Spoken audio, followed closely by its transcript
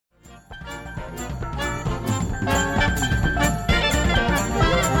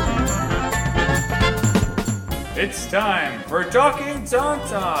It's time for Talking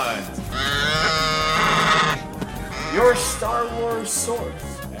Tauntauns, your Star Wars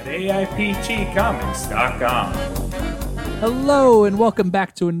source at AIPTcomics.com. Hello and welcome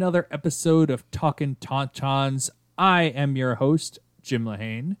back to another episode of Talking Tauntauns. I am your host, Jim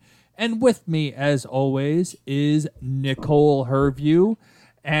Lehane, and with me, as always, is Nicole Herview,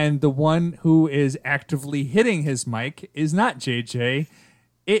 and the one who is actively hitting his mic is not JJ.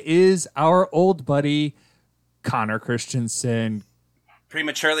 It is our old buddy, Connor Christensen.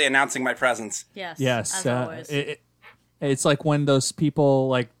 Prematurely announcing my presence. Yes, as always. It's like when those people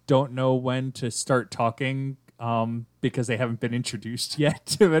like don't know when to start talking because they haven't been introduced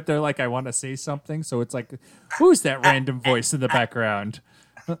yet. But they're like, I want to say something. So it's like, who's that random voice in the background?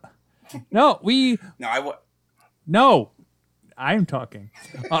 No, I'm talking.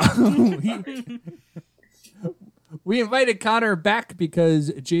 We invited Connor back because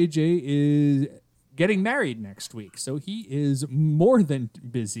JJ is getting married next week. So he is more than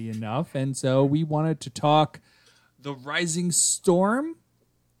busy enough. And so we wanted to talk The Rising Storm.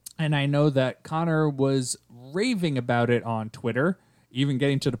 And I know that Connor was raving about it on Twitter, even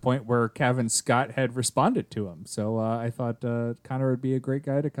getting to the point where Kevin Scott had responded to him. So I thought Connor would be a great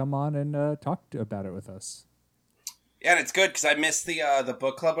guy to come on and talk about it with us. Yeah, and it's good because I missed the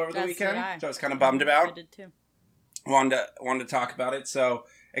book club over the weekend, so I was kind of bummed about. I did too. Wanted to talk about it, so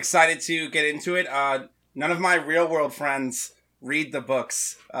excited to get into it. None of my real world friends read the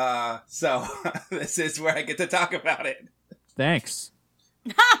books, so this is where I get to talk about it. Thanks.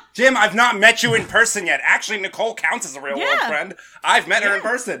 Jim, I've not met you in person yet. Actually, Nicole counts as a real world friend. I've met her in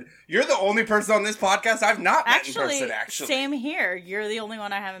person. You're the only person on this podcast I've not met in person, actually. Same here. You're the only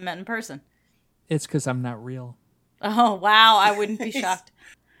one I haven't met in person. It's because I'm not real. Oh, wow. I wouldn't be shocked.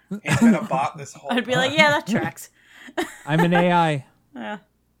 He's been a bot this whole I'd be like, yeah, that tracks. I'm an AI. Yeah,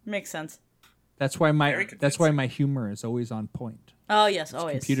 makes sense. That's why my humor is always on point. Oh, yes, It's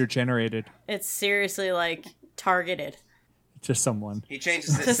always. computer generated. It's seriously, like, targeted. To someone. He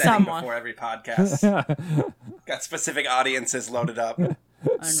changes his To setting someone. before every podcast. Got specific audiences loaded up.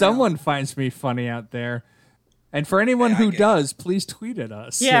 Someone finds me funny out there. And for anyone who does, please tweet at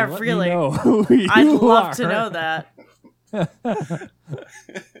us. Yeah, and let really. me know who I'd you love are. to know that.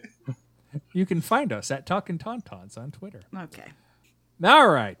 You can find us at Talkin' Tauntauns on Twitter. Okay. All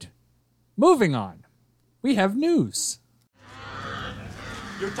right. Moving on. We have news.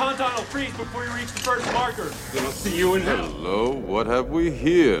 Your Tauntaun will freeze before you reach the first marker. Then I'll see you in hell. Hello, what have we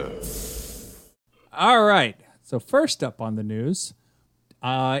here? All right. So first up on the news,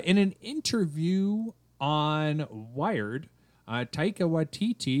 in an interview on Wired, Taika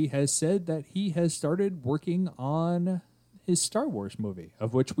Waititi has said that he has started working on his Star Wars movie,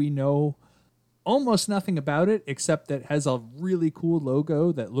 of which we know almost nothing about it, except that it has a really cool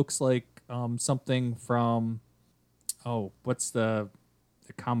logo that looks like something from, what's the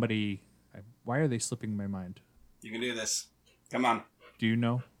comedy? Why are they slipping my mind? You can do this. Come on. Do you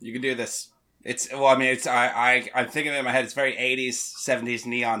know? You can do this. I'm thinking in my head, it's very 80s, 70s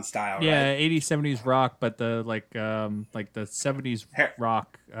neon style, Yeah, right? 80s, 70s rock, but the like the 70s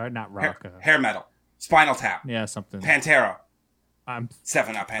rock, not rock. Hair metal. Spinal Tap. Yeah, something. Pantera. I'm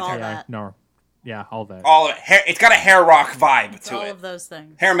Definitely not All Pantera. that. no. Yeah, all that. All of it. It's got a hair rock vibe It's to all it. of those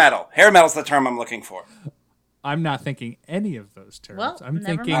things. Hair metal. Hair metal's the term I'm looking for. I'm not thinking any of those terms. Well, I'm never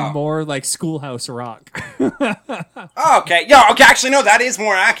thinking mind. more like Schoolhouse Rock. Oh, okay. Yeah, okay. Actually, no, that is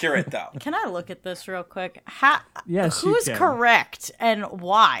more accurate, though. Can I look at this real quick? Yes, you who's can. correct and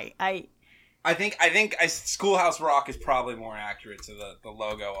why? I think Schoolhouse Rock is probably more accurate to the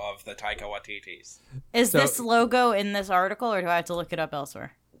logo of the Taika Waititi's. Is So- this logo in this article, or do I have to look it up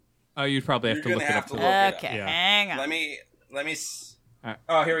elsewhere? Oh, you'd probably have You're to gonna look it have up. to look it up. Okay, Yeah. hang on. Let me. Alright.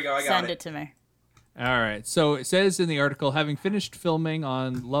 Oh, here we go. I got Send it to me. All right. So it says in the article, having finished filming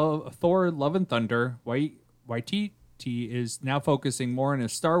on Thor: Love and Thunder, Waititi is now focusing more on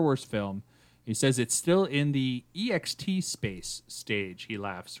his Star Wars film. He says it's still in the EXT space stage, he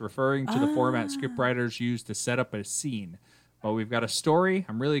laughs, referring to the format scriptwriters use to set up a scene. But we've got a story.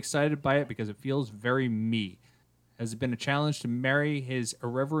 I'm really excited by it because it feels very me. Has it been a challenge to marry his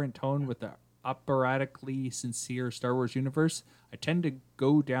irreverent tone with the operatically sincere Star Wars universe? I tend to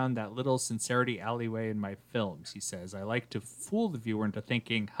go down that little sincerity alleyway in my films, he says. I like to fool the viewer into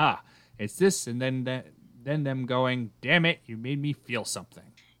thinking, it's this, and then them going, damn it, you made me feel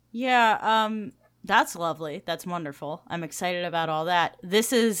something. Yeah, that's lovely. That's wonderful. I'm excited about all that.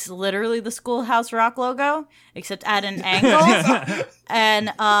 This is literally the Schoolhouse Rock logo, except at an angle.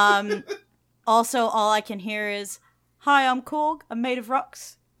 And also all I can hear is, hi, I'm Korg. I'm made of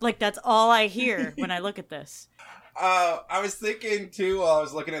rocks. Like, that's all I hear when I look at this. I was thinking, too, while I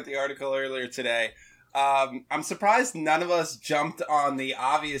was looking at the article earlier today, I'm surprised none of us jumped on the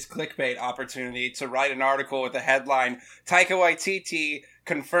obvious clickbait opportunity to write an article with the headline, Taika Waititi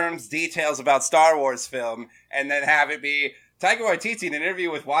confirms details about Star Wars film, and then have it be, Taika Waititi in an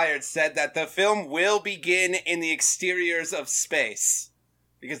interview with Wired said that the film will begin in the exteriors of space.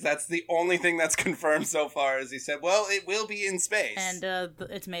 Because that's the only thing that's confirmed so far, is he said, well, it will be in space. And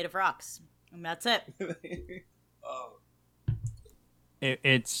it's made of rocks. And that's it. Oh.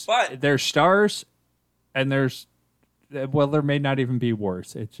 There's stars, and there's, well, there may not even be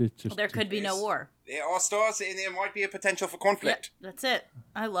wars. It's just There could be no war. There are stars, and there might be a potential for conflict. Yeah, that's it.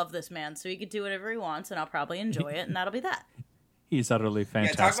 I love this man, so he could do whatever he wants, and I'll probably enjoy it, and that'll be that. He's utterly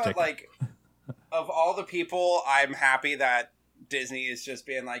fantastic. Yeah, talk about, like, of all the people, I'm happy that Disney is just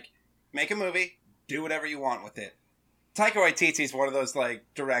being like, make a movie, do whatever you want with it. Taika Waititi is one of those, like,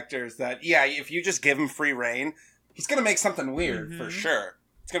 directors that, yeah, if you just give him free reign, he's going to make something weird, for sure.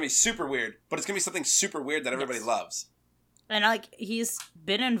 It's going to be super weird, but it's going to be something super weird that everybody loves. And, like, he's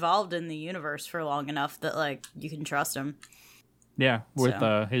been involved in the universe for long enough that, like, you can trust him. Yeah, with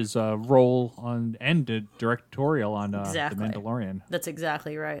his role on and directorial on Exactly. The Mandalorian. That's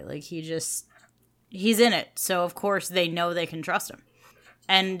exactly right. Like, he's in it, so of course they know they can trust him.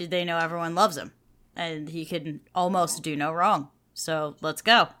 And they know everyone loves him. And he can almost do no wrong. So, let's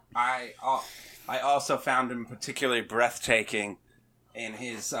go. I also found him particularly breathtaking in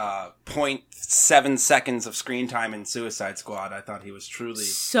his 0.7 seconds of screen time in Suicide Squad. I thought he was truly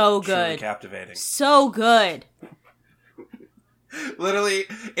good, captivating. So good. Literally,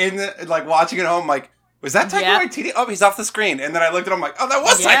 in the, like, watching at home, like, was that Taika Waititi? Oh, he's off the screen. And then I looked at him like, oh, that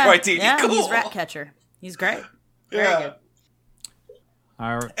was Taika Waititi. Yeah, cool. He's Ratcatcher. He's great. Very good.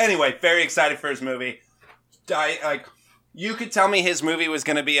 All right. Anyway, very excited for his movie. You could tell me his movie was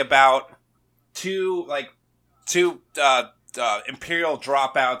going to be about two Imperial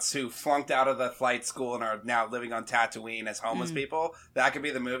dropouts who flunked out of the flight school and are now living on Tatooine as homeless people. That could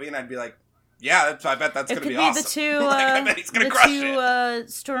be the movie, and I'd be like, yeah, I bet that's going to be awesome. It could be I bet he's going to crush it.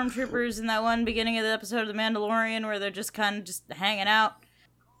 Stormtroopers in that one beginning of the episode of The Mandalorian where they're just kind of just hanging out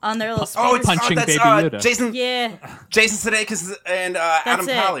on their little space. Punching Baby Yoda. Jason Sudeikis and Adam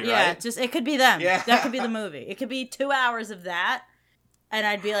Pally, right? Yeah, it could be them. Yeah. That could be the movie. It could be 2 hours of that, and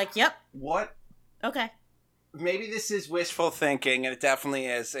I'd be like, yep. What? Okay. Maybe this is wishful thinking, and it definitely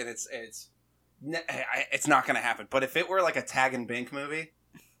is, and it's not going to happen. But if it were like a Tag and Bink movie,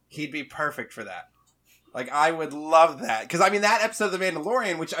 he'd be perfect for that. Like, I would love that. Because, I mean, that episode of The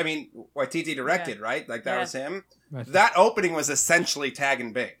Mandalorian, which, I mean, Waititi directed, right? Like, that was him. Right. That opening was essentially Tag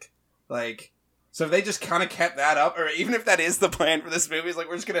and Bink. Like, so if they just kind of kept that up, or even if that is the plan for this movie, it's like,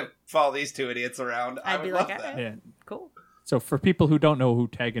 we're just going to follow these two idiots around. I would love that. Yeah. Cool. So for people who don't know who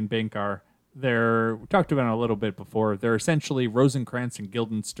Tag and Bink are, we talked about it a little bit before. They're essentially Rosencrantz and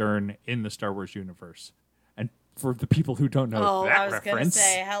Guildenstern in the Star Wars universe. And for the people who don't know that I was going to reference,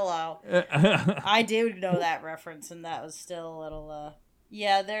 say hello. I do know that reference, and that was still a little,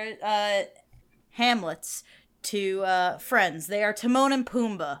 they're, Hamlets to, Friends. They are Timon and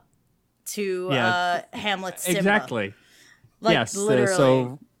Pumbaa to, Hamlet's Simba. Exactly. Like, yes.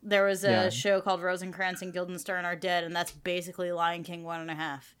 literally. There was a show called Rosencrantz and Guildenstern Are Dead, and that's basically Lion King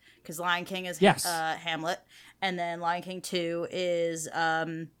 1.5. Because Lion King is Hamlet, and then Lion King 2 is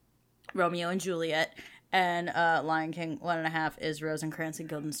Romeo and Juliet, and Lion King 1.5 is Rosencrantz and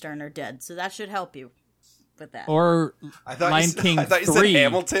Guildenstern Are Dead. So that should help you with that. Or Lion King 3. I thought you said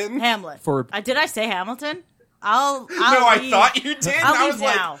Hamilton. Hamlet. Did I say Hamilton? No, I thought you did. I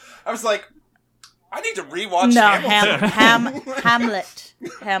was like, I need to rewatch Hamilton.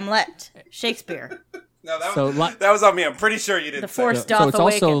 Hamlet. Shakespeare. No, that was on me. I'm pretty sure you didn't. The Force doth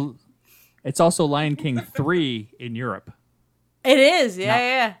awaken. It's also Lion King 3 in Europe. It is,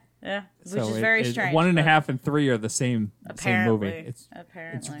 yeah. Which is very strange. 1.5 and 3 are the same movie. It's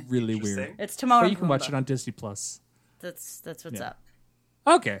really weird. It's tomorrow. But you can watch it on Disney Plus. That's what's up.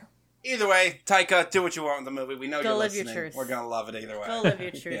 Okay. Either way, Taika, do what you want with the movie. We know you're listening. Your truth. We're gonna love it either way. Go live your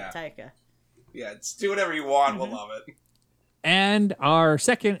truth, Taika. Yeah, do whatever you want. We'll love it. And our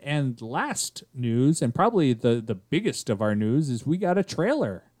second and last news, and probably the biggest of our news, is we got a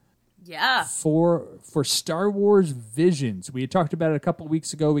trailer. Yeah. For Star Wars Visions. We had talked about it a couple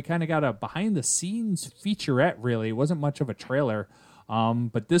weeks ago. We kind of got a behind-the-scenes featurette, really. It wasn't much of a trailer,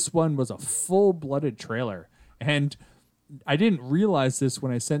 but this one was a full-blooded trailer. And I didn't realize this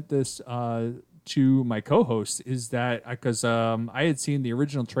when I sent this to my co-host, is that because I had seen the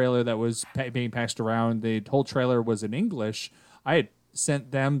original trailer that was being passed around. The whole trailer was in English. I had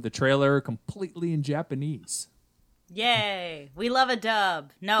sent them the trailer completely in Japanese. Yay! We love a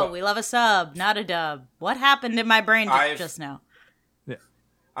dub. No, we love a sub, not a dub. What happened in my brain just now? Yeah.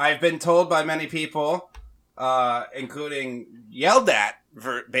 I've been told by many people, including yelled at,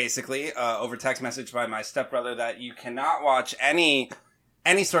 basically, over text message by my stepbrother, that you cannot watch any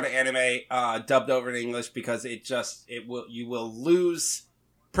sort of anime dubbed over in English because you will lose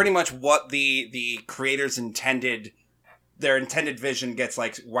pretty much what the creators intended. Their intended vision gets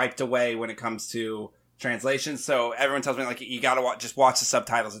like wiped away when it comes to translation. So everyone tells me like you gotta just watch the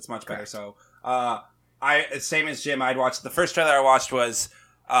subtitles. It's much better. So same as Jim, I'd watched the first trailer I watched was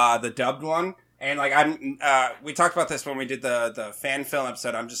the dubbed one, and like we talked about this when we did the fan film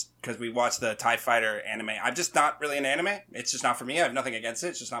episode. I'm just because we watched the TIE Fighter anime. I'm just not really an anime. It's just not for me. I have nothing against it.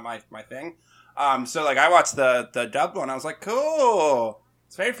 It's just not my thing. So like I watched the dubbed one. I was like, cool.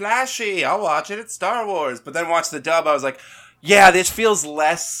 It's very flashy. I'll watch it. It's Star Wars. But then watch the dub. I was like, yeah, this feels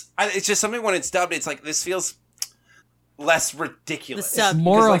less. It's just something when it's dubbed. It's like this feels less ridiculous. The sub,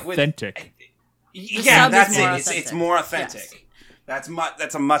 more like, authentic. Yeah, that's it. Authentic. It's more authentic. Yes.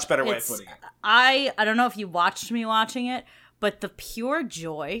 That's a much better way of putting it. I don't know if you watched me watching it, but the pure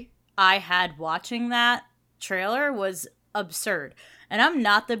joy I had watching that trailer was absurd. And I'm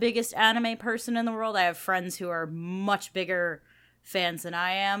not the biggest anime person in the world. I have friends who are much bigger fans than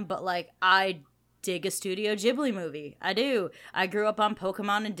I am, but like I dig a Studio Ghibli movie. I do. I grew up on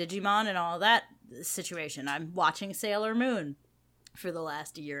Pokemon and Digimon and all that situation. I'm watching Sailor Moon for the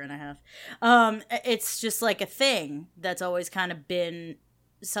last year and a half. It's just like a thing that's always kind of been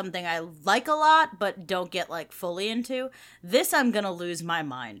something I like a lot, but don't get like fully into. This I'm gonna lose my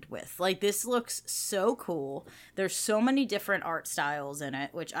mind with. Like this looks so cool. There's so many different art styles in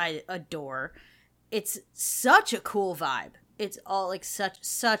it, which I adore. It's such a cool vibe. It's all like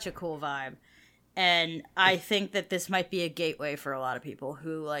such a cool vibe. And I think that this might be a gateway for a lot of people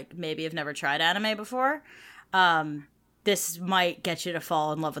who like maybe have never tried anime before. This might get you to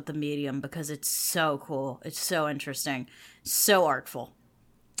fall in love with the medium because it's so cool. It's so interesting. So artful.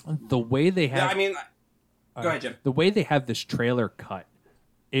 The way they have... Yeah, I mean... Go ahead, Jim. The way they have this trailer cut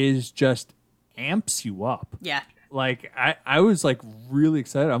is just amps you up. Yeah. Like, I was, like, really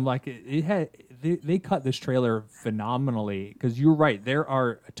excited. I'm like, they cut this trailer phenomenally because you're right. There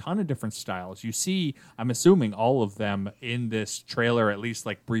are a ton of different styles. You see, I'm assuming all of them in this trailer, at least,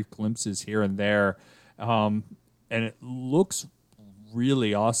 like, brief glimpses here and there. And it looks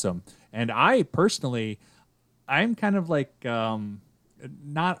really awesome. And I, personally, I'm kind of like...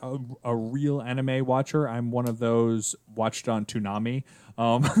 not a real anime watcher. I'm one of those watched on Toonami.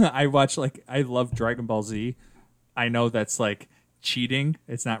 I love Dragon Ball Z. I know that's like cheating.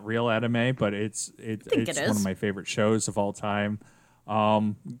 It's not real anime, but it's one of my favorite shows of all time.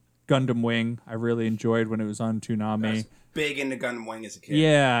 Gundam Wing, I really enjoyed when it was on Toonami. I was big into Gundam Wing as a kid.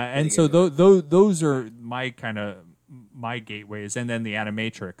 Yeah, and so those are my gateways, and then the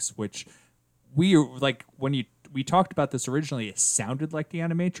Animatrix, which we like when we talked about this originally, it sounded like the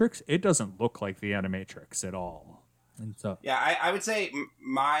Animatrix. It doesn't look like the Animatrix at all. And so, yeah, I would say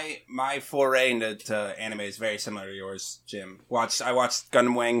my foray into anime is very similar to yours, Jim. I watched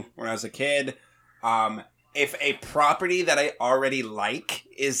Gundam Wing when I was a kid. If a property that I already like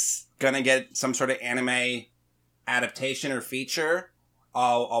is gonna get some sort of anime adaptation or feature,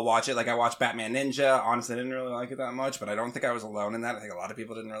 I'll watch it. Like I watched Batman Ninja. Honestly, I didn't really like it that much, but I don't think I was alone in that. I think a lot of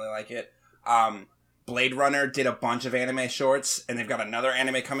people didn't really like it. Blade Runner did a bunch of anime shorts, and they've got another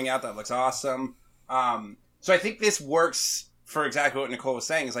anime coming out that looks awesome. So I think this works for exactly what Nicole was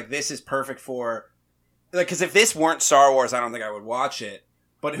saying. Is like this is perfect for, like, because if this weren't Star Wars, I don't think I would watch it.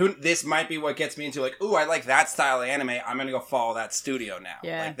 But this might be what gets me into like, ooh, I like that style of anime. I'm gonna go follow that studio now.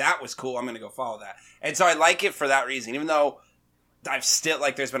 Yeah. Like that was cool. I'm gonna go follow that. And so I like it for that reason, even though I've still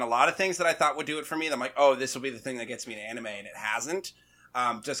like there's been a lot of things that I thought would do it for me. That I'm like, oh, this will be the thing that gets me to anime, and it hasn't.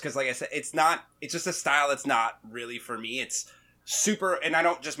 Just because, like I said, it's just a style that's not really for me. It's super, and I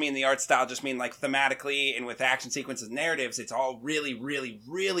don't just mean the art style, just mean like thematically and with action sequences and narratives, it's all really, really,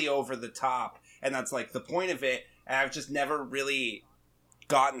 really over the top. And that's like the point of it. And I've just never really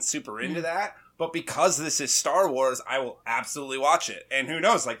gotten super into that. But because this is Star Wars, I will absolutely watch it. And who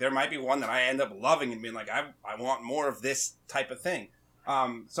knows, like there might be one that I end up loving and being like, I want more of this type of thing.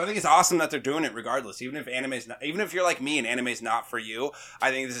 So I think it's awesome that they're doing it regardless. Even if you're like me and anime's not for you,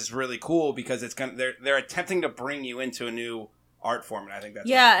 I think this is really cool because they're attempting to bring you into a new art form, and I think that's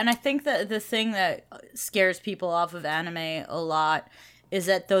and I think that the thing that scares people off of anime a lot is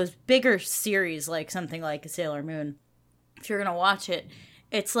that those bigger series, like something like Sailor Moon, if you're gonna watch it,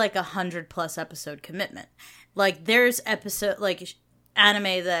 it's like 100+ episode commitment. Like there's anime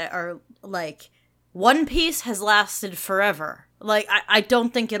that are like One Piece has lasted forever. Like, I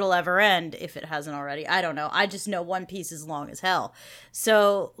don't think it'll ever end if it hasn't already. I don't know. I just know One Piece is long as hell.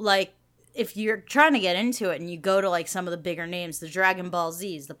 So, like, if you're trying to get into it and you go to like some of the bigger names, the Dragon Ball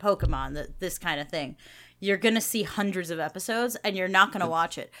Z's, the Pokemon, this kind of thing, you're going to see hundreds of episodes and you're not going to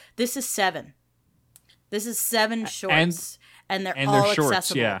watch it. This is 7. This is 7 shorts and they're all shorts,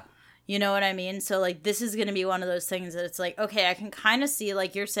 accessible. Yeah. You know what I mean? So like this is going to be one of those things that it's like, okay, I can kind of see,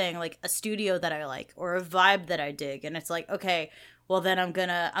 like you're saying, like a studio that I like or a vibe that I dig. And it's like, okay, well then I'm going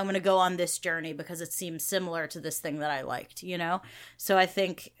to go on this journey because it seems similar to this thing that I liked, you know? So I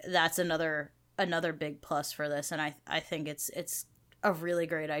think that's another big plus for this. And I think it's a really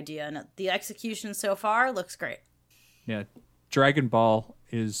great idea. And the execution so far looks great. Yeah. Dragon Ball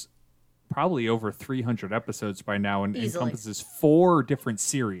is probably over 300 episodes by now and encompasses 4 different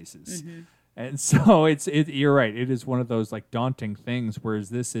series. Mm-hmm. And so you're right. It is one of those like daunting things, whereas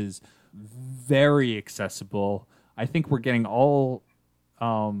this is very accessible. I think we're getting all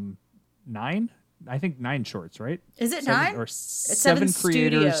 9. I think 9 shorts, right? Is it 7, 9? Or 7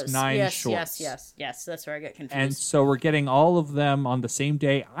 creators, studios. 9 shorts. Yes. That's where I get confused. And so we're getting all of them on the same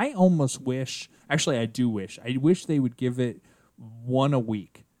day. I almost wish, actually I do wish, they would give it 1 a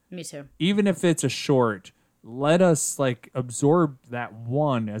week. Me too. Even if it's a short, let us like absorb that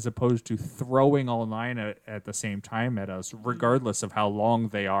one as opposed to throwing all 9 at the same time at us, regardless of how long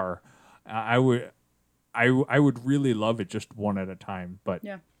they are. I would really love it just one at a time, but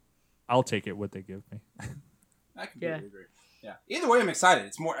yeah. I'll take it what they give me. I completely agree. Yeah. Either way, I'm excited.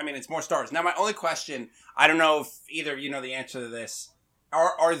 It's more Star Wars. Now, my only question, I don't know if either of you know the answer to this.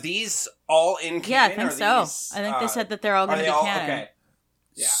 Are these all in canon? Yeah, I think so. I think they said that they're all going to be canon. Okay.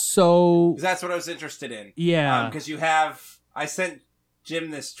 Yeah. So that's what I was interested in. Yeah. Because I sent Jim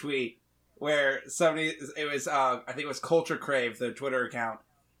this tweet where I think it was Culture Crave, the Twitter account,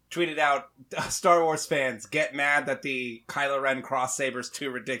 tweeted out, Star Wars fans, get mad that the Kylo Ren cross saber's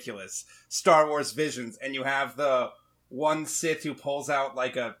too ridiculous. Star Wars visions. And you have the one Sith who pulls out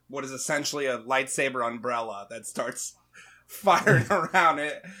like what is essentially a lightsaber umbrella that starts firing around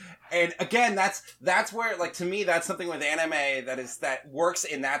it. And again, that's where, like, to me, that's something with anime that works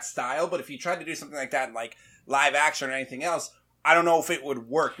in that style. But if you tried to do something like that in like live action or anything else, I don't know if it would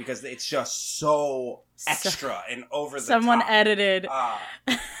work because it's just so extra and over the top. Someone edited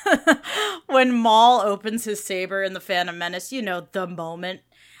when Maul opens his saber in the Phantom Menace, you know, the moment,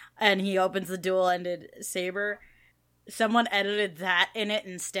 and he opens the dual-ended saber. Someone edited that in it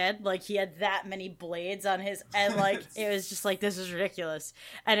instead. Like, he had that many blades on his, and like, it was just like, this is ridiculous.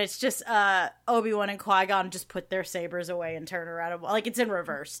 And it's just, Obi-Wan and Qui-Gon just put their sabers away and turn around. Like, it's in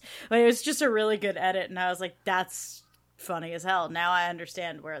reverse. But it was just a really good edit, and I was like, that's funny as hell. Now I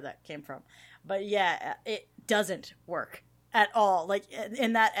understand where that came from. But yeah, it doesn't work at all. Like,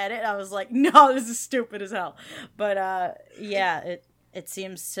 in that edit, I was like, no, this is stupid as hell. But, yeah, it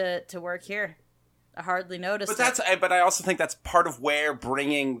seems to work here. I hardly noticed But I also think that's part of where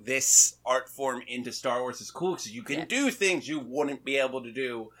bringing this art form into Star Wars is cool, because you can do things you wouldn't be able to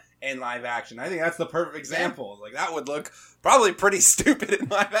do in live action. I think that's the perfect example. Yeah. Like, that would look probably pretty stupid in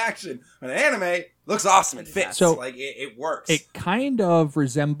live action, but in anime, looks awesome. It fits. So like, it works. It kind of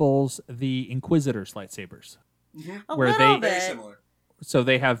resembles the Inquisitor's lightsabers. Mm-hmm. Very similar. So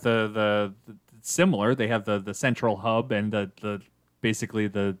they have the similar. They have the central hub and the basically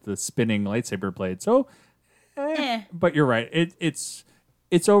the spinning lightsaber blade. So, but you're right.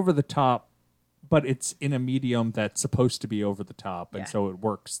 It's over the top, but it's in a medium that's supposed to be over the top, and so it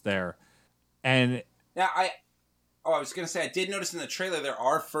works there. And now I was gonna say, I did notice in the trailer there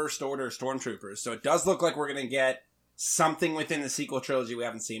are First Order stormtroopers, so it does look like we're gonna get something within the sequel trilogy we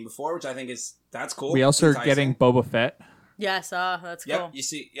haven't seen before, which I think that's cool. We also are getting Boba Fett. Yes, that's cool. You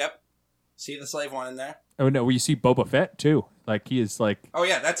see the slave one in there. Oh no, you see Boba Fett too. Like, he is like. Oh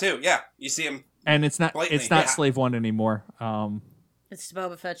yeah, that too. Yeah, you see him. And it's not Slave One anymore. It's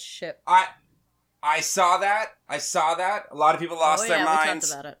Boba Fett's ship. I saw that. A lot of people lost their minds.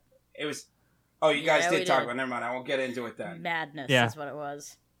 We talked about it. It was. Oh, you guys did talk about it. Never mind. I won't get into it then. Madness is what it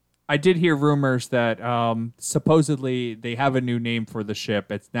was. I did hear rumors that supposedly they have a new name for the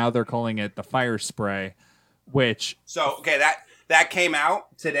ship. They're calling it the Fire Spray, which. So okay, that came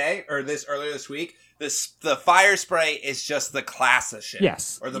out today or earlier this week. The Fire Spray is just the class of ship.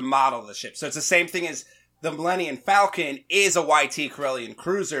 Yes. Or the model of the ship. So it's the same thing as the Millennium Falcon is a YT Corellian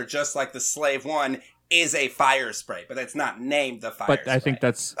cruiser, just like the Slave One is a Fire Spray. But it's not named the Fire Spray. But I think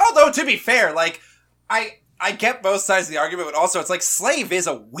that's... Although, to be fair, like, I get both sides of the argument, but also it's like Slave is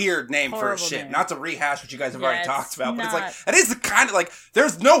a weird name for a ship. Not to rehash what you guys have already talked about, but it's like, that is the kind of, like,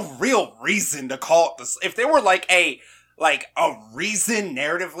 there's no real reason to call it this. If there were like a reason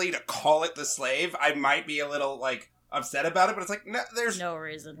narratively to call it the Slave, I might be a little like upset about it, but it's like, no, there's no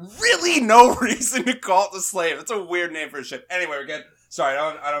reason. Really no reason to call it the Slave. It's a weird name for a ship. Anyway, we're good. Sorry,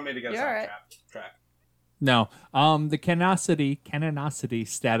 I don't mean to get us You're off all right. track. No. The canonicity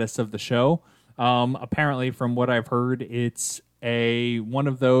status of the show. Apparently, from what I've heard, it's one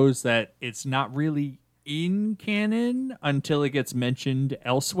of those that it's not really in canon until it gets mentioned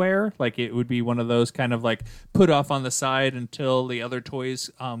elsewhere. Like it would be one of those kind of like put off on the side until the other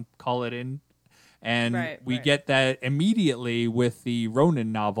toys call it in. And we get that immediately with the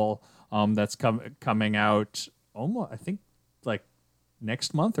Ronin novel that's coming out almost, I think, like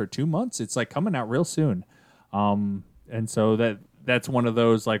next month or 2 months. It's like coming out real soon. And so that's one of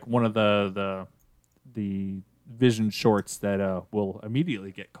those, like one of the Vision shorts that will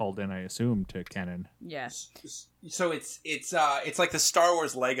immediately get called in, I assume, to canon. Yes. So it's like the Star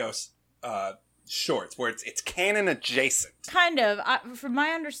Wars Lego shorts where it's canon adjacent. Kind of. From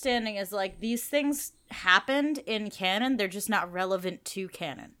my understanding is like these things happened in canon. They're just not relevant to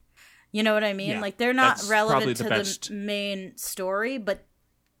canon. You know what I mean? Yeah, like they're not that's relevant to probably the best. the main story, but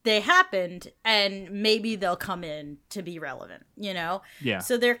they happened and maybe they'll come in to be relevant, you know? Yeah.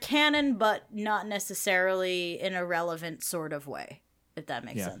 So they're canon, but not necessarily in a relevant sort of way, if that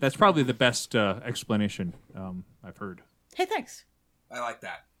makes sense. That's probably the best explanation I've heard. Hey, thanks. I like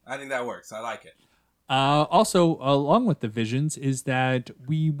that. I think that works. I like it. Also, along with the Visions, is that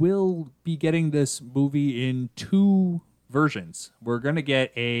we will be getting this movie in 2 versions. We're going to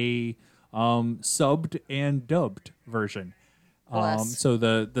get a subbed and dubbed version. So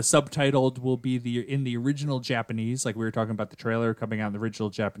the subtitled will be in the original Japanese, like we were talking about the trailer coming out in the original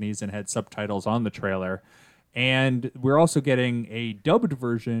Japanese and had subtitles on the trailer. And we're also getting a dubbed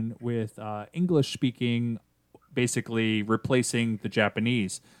version with English speaking, basically replacing the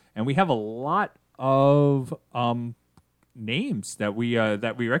Japanese. And we have a lot of names that we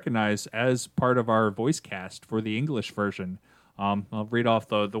recognize as part of our voice cast for the English version. I'll read off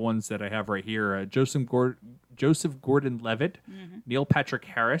the ones that I have right here. Joseph Gordon-Levitt, Neil Patrick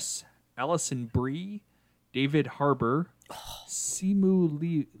Harris, Alison Brie, David Harbour,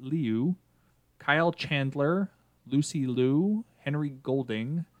 Simu Liu, Kyle Chandler, Lucy Liu, Henry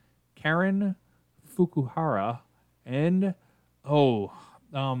Golding, Karen Fukuhara, and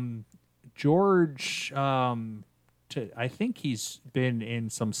George. I think he's been in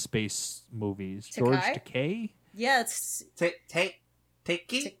some space movies. Takai? George Takei. Yeah, it's...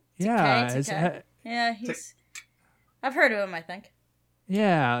 Takei? Yeah, Yeah, he's... I've heard of him, I think.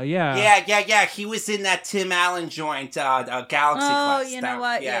 Yeah. Yeah. He was in that Tim Allen joint, Galaxy Quest. Oh, you know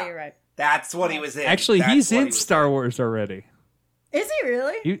what? Yeah, you're right. That's what he was in. Actually, That's he's what in he was Star Wars already. Is he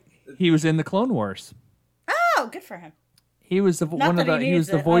really? He was in the Clone Wars. Oh, good for him. He was the Not that he he was needs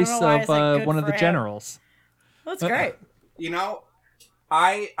the it. I voice don't know why I of said good one of for the him. generals. That's great. You know,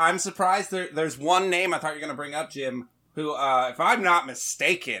 I'm surprised there's one name I thought you were going to bring up, Jim, who, if I'm not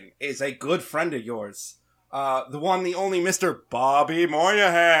mistaken, is a good friend of yours. The one, the only Mr. Bobby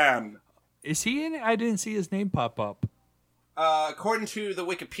Moynihan. Is he in it? I didn't see his name pop up. According to the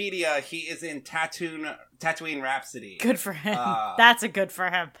Wikipedia, he is in Tatooine Rhapsody. Good for him. That's a good for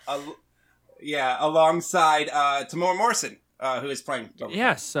him. Alongside Tamora Morrison, who is playing Boba Fett.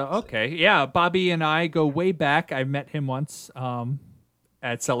 Yes. Okay. Yeah. Bobby and I go way back. I met him once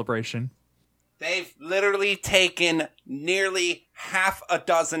at Celebration. They've literally taken nearly half a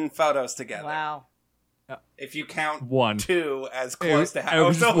dozen photos together. Wow. If you count One. 2 as close to half. It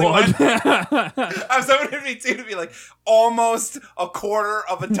was only one. I was hoping it'd be 2 to be like almost a quarter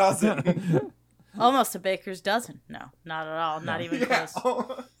of a dozen. Almost a baker's dozen. No, not at all. Not even close.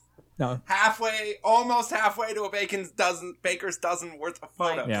 No. Almost halfway to a baker's dozen worth of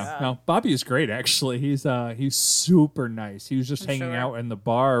photos. Yeah. No. Bobby is great. Actually, he's super nice. He was just hanging out in the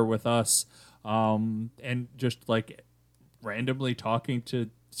bar with us, and just like randomly talking to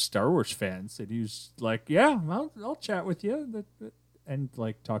Star Wars fans, and he was like, "Yeah, I'll chat with you," and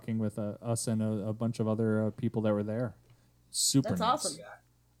like talking with us and a bunch of other people that were there. Super That's nice. awesome.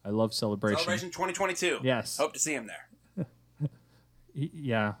 I love Celebration. Celebration 2022. Yes. Hope to see him there.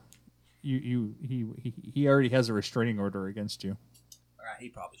 Yeah. He already has a restraining order against you. He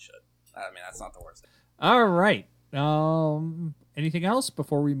probably should. I mean, that's not the worst thing. All right. Anything else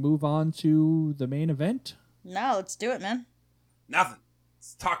before we move on to the main event? No, let's do it, man. Nothing.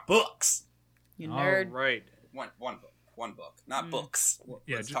 Let's talk books. You nerd. All right. One book, not books.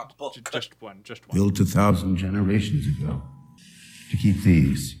 Yeah, Let's talk books. Just one. Built 1,000 generations ago to keep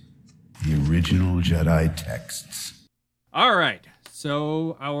these, the original Jedi texts. All right.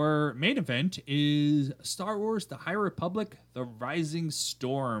 So our main event is Star Wars: The High Republic: The Rising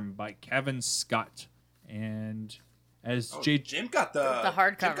Storm by Kevin Scott. And as Jim got the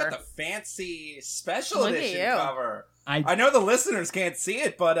hardcover. Jim got the fancy special Look at edition you. cover. I I know the listeners can't see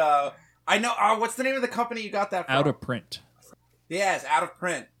it, but I know what's the name of the company you got that from? out of print. Yeah, it's out of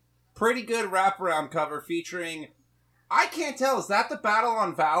print. Pretty good wraparound cover featuring... I can't tell, is that the battle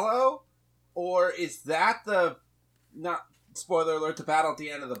on Valo? Or is that the... Not spoiler alert, the battle at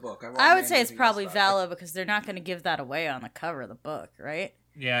the end of the book? I would say it's probably Valo because they're not going to give that away on the cover of the book, right?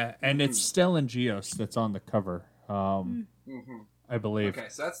 Yeah, and it's Stellan Gios that's on the cover, I believe. Okay,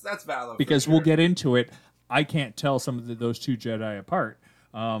 so that's Valo. Because for sure. we'll get into it. I can't tell some of those two Jedi apart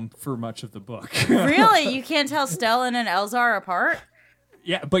for much of the book. Really? You can't tell Stellan and Elzar apart?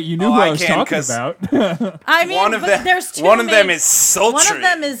 Yeah, but you knew who I was talking about. I mean, there's two. One of them is sultry. One of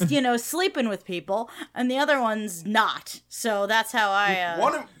them is, sleeping with people, and the other one's not. So that's how I...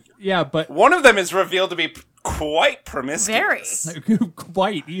 One of them is revealed to be quite promiscuous. Very.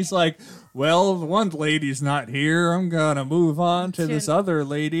 Quite. He's like, well, one lady's not here. I'm going to move on to this other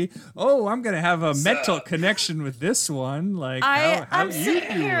lady. Oh, I'm going to have a mental connection with this one. Like, I'm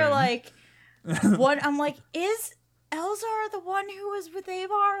sitting here like, what? I'm like, is Elzar the one who was with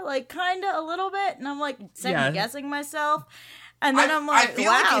Avar? Like, kind of a little bit. And I'm like, second guessing myself. And then I'm like, I feel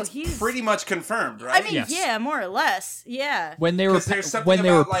wow, like it's pretty much confirmed, right? I mean, yeah, more or less, yeah. When they were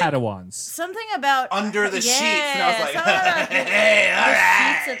Padawans, something about under the sheets, and I was like,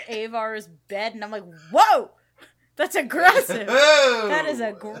 the sheets of Avar's bed, and I'm like, whoa, that's aggressive. That is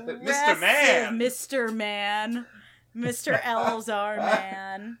aggressive, Mr. Man, Mr. Elzar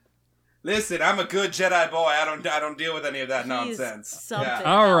Man. Listen, I'm a good Jedi boy. I don't deal with any of that nonsense. Something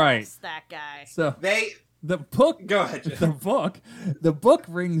all right, else, that guy. So The book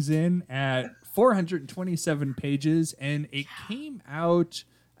rings in at 427 pages, and it came out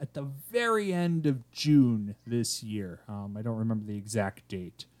at the very end of June this year. I don't remember the exact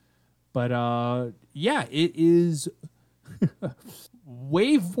date, but it is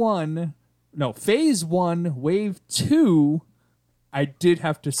Phase 1, Wave 2. I did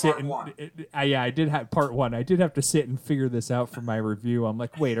have to sit I did have part 1. I did have to sit and figure this out for my review. I'm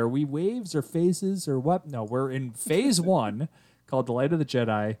like, wait, are we waves or phases or what? No, we're in Phase 1 called The Light of the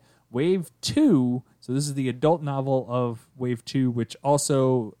Jedi. Wave 2, so this is the adult novel of Wave 2, which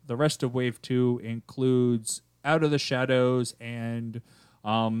also the rest of Wave 2 includes Out of the Shadows and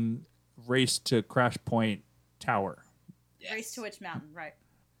Race to Crash Point Tower. Yes. Race to Witch Mountain, right.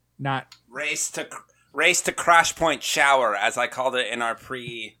 Not Race to Crash Point Shower, as I called it in our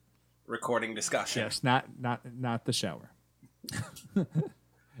pre-recording discussion. Yes, not the shower.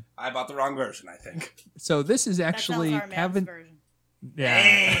 I bought the wrong version, I think. So this is actually Kevin. Version.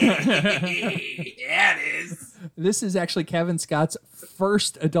 Yeah. Yeah, it is. This is actually Kevin Scott's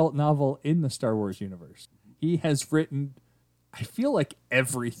first adult novel in the Star Wars universe. He has written, I feel like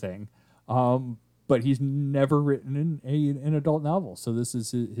everything, but he's never written an adult novel. So this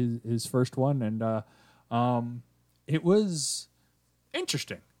is his first one, and it was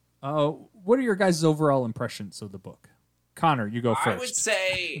interesting. What are your guys' overall impressions of the book? Connor, you go first. I would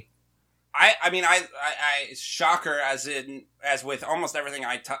say, I mean, shocker, as with almost everything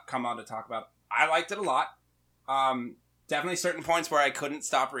I come on to talk about, I liked it a lot. Definitely certain points where I couldn't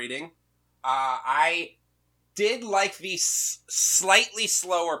stop reading. I did like the slightly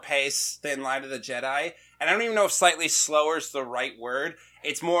slower pace than Light of the Jedi, and I don't even know if slightly slower is the right word.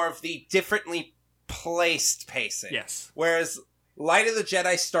 It's more of the differently placed pacing. Yes. Whereas Light of the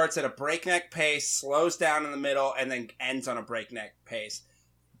Jedi starts at a breakneck pace, slows down in the middle, and then ends on a breakneck pace.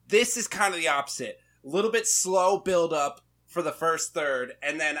 This is kind of the opposite. A little bit slow build up for the first third,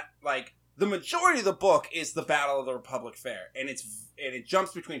 and then like the majority of the book is the Battle of the Republic Fair, and it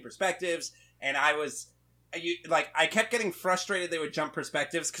jumps between perspectives. And I kept getting frustrated they would jump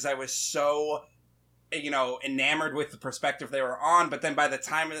perspectives because I was so enamored with the perspective they were on. But then by the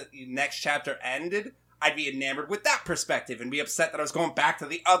time the next chapter ended, I'd be enamored with that perspective and be upset that I was going back to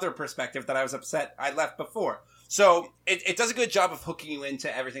the other perspective that I was upset I left before. So it does a good job of hooking you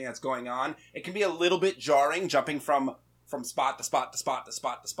into everything that's going on. It can be a little bit jarring, jumping from spot to spot to spot to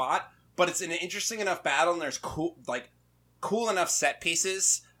spot to spot, but it's an interesting enough battle, and there's cool enough set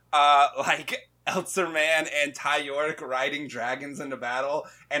pieces, like Elzar Mann and Ty York riding dragons into battle.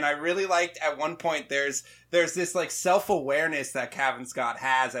 And I really liked at one point there's this like self-awareness that Kevin Scott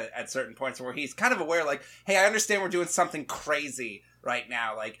has at certain points where he's kind of aware, like, hey, I understand we're doing something crazy right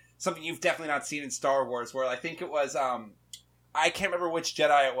now, like something you've definitely not seen in Star Wars, where I think it was I can't remember which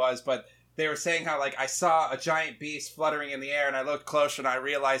Jedi it was, but they were saying how like I saw a giant beast fluttering in the air and I looked closer and I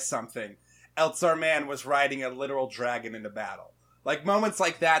realized something. Elzar Mann was riding a literal dragon into battle. Like, moments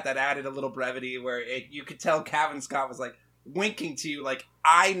like that added a little brevity where you could tell Kevin Scott was, like, winking to you, like,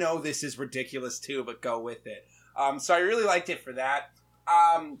 I know this is ridiculous, too, but go with it. So I really liked it for that.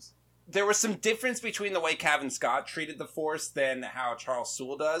 there was some difference between the way Cavan Scott treated the Force than how Charles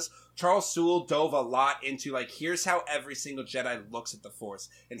Soule does. Charles Soule dove a lot into, like, here's how every single Jedi looks at the Force,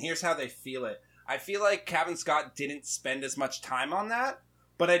 and here's how they feel it. I feel like Cavan Scott didn't spend as much time on that,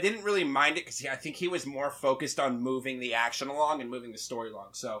 but I didn't really mind it because I think he was more focused on moving the action along and moving the story along.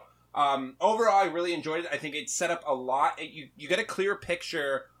 So, overall, I really enjoyed it. I think it set up a lot. You get a clear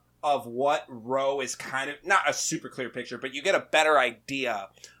picture of what Ro is kind of, not a super clear picture, but you get a better idea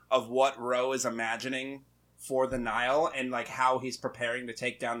of what Ro is imagining for the Nihil and, like, how he's preparing to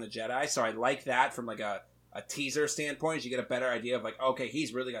take down the Jedi. So I like that from, like, a teaser standpoint. You get a better idea of, like, okay,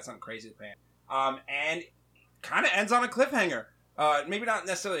 he's really got something crazy to plan. And kind of ends on a cliffhanger. Maybe not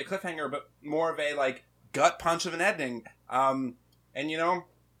necessarily a cliffhanger, but more of a, like, gut punch of an ending. And, you know,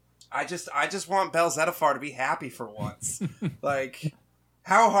 I just want Bell Zettifar to be happy for once. Like,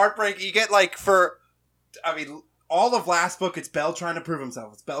 how heartbreaking. You get, like, all of last book, it's Bell trying to prove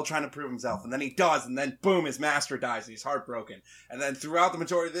himself. It's Bell trying to prove himself. And then he does, and then boom, his master dies, and he's heartbroken. And then throughout the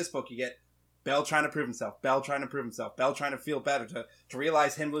majority of this book, you get Bell trying to prove himself. Bell trying to prove himself. Bell trying to feel better, to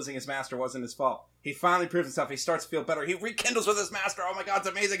realize him losing his master wasn't his fault. He finally proves himself. He starts to feel better. He rekindles with his master. Oh my god, it's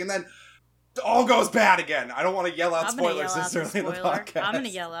amazing. And then all goes bad again. I don't want to yell out spoilers this early in the podcast. I'm going to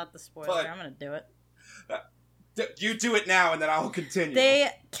yell out the spoiler. I'm going to do it. You do it now, and then I'll continue. They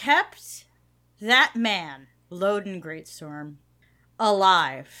kept that man, Loden Greatstorm,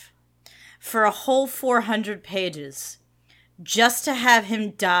 alive for a whole 400 pages just to have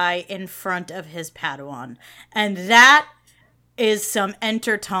him die in front of his Padawan. And that is some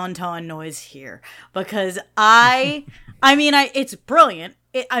enter Tauntaun noise here. Because it's brilliant.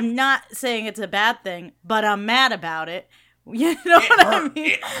 I'm not saying it's a bad thing, but I'm mad about it. You know what I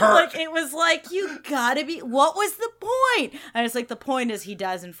mean? It hurt. Like, it was like, you gotta be, what was the point? And it's like, the point is he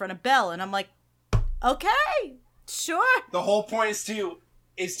dies in front of Bell. And I'm like, okay, sure. The whole point is to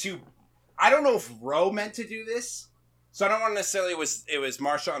I don't know if Ro meant to do this, so I don't want to necessarily it was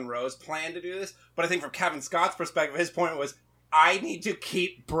Marsha and Ro's plan to do this, but I think from Cavan Scott's perspective, his point was, I need to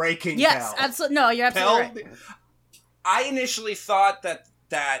keep breaking Yes, Bell. absolutely. No, you're absolutely right. I initially thought that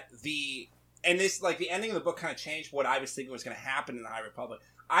the ending of the book kind of changed what I was thinking was going to happen in the High Republic.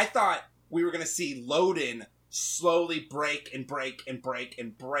 I thought we were going to see Loden slowly break and break and break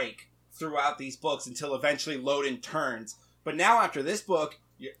and break throughout these books until eventually Loden turns. But now after this book,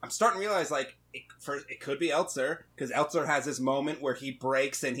 I'm starting to realize, like, it could be Eltzur, because Eltzur has this moment where he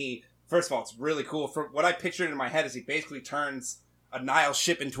breaks and first of all, it's really cool. For what I pictured in my head is he basically turns a Nihil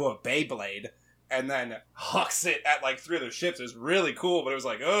ship into a Beyblade and then hucks it at, like, 3 other ships. It was really cool, but it was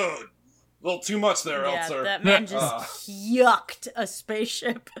like, oh, a little too much there, Eltzur. That man just yucked a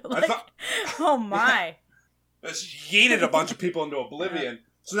spaceship. Oh my. Just yeeted a bunch of people into oblivion.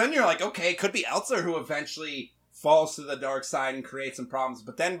 So then you're like, okay, it could be Eltzur who eventually falls to the dark side and creates some problems.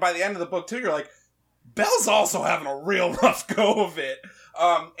 But then by the end of the book, too, you're like, Bell's also having a real rough go of it.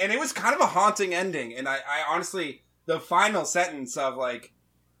 And it was kind of a haunting ending. And I honestly, the final sentence of, like,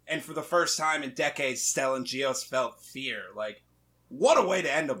 and for the first time in decades, Stellan Gios felt fear. Like, what a way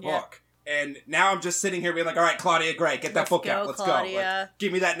to end a book. And now I'm just sitting here being like, all right, Claudia Gray, get that book out. Let's Claudia. go. Like,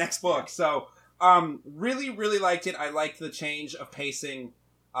 give me that next book. So, really, really liked it. I liked the change of pacing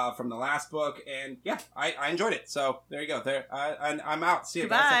from the last book. And yeah, I enjoyed it. So there you go. I'm out. See you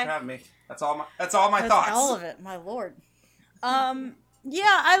guys. Thanks for having me. That's all my thoughts. All of it, my lord.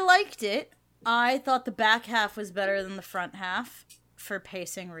 Yeah, I liked it. I thought the back half was better than the front half for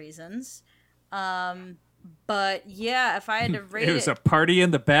pacing reasons. But yeah, if I had to rate it... It was a party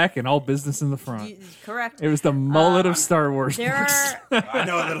in the back and all business in the front. Correct. It was the mullet of Star Wars books. I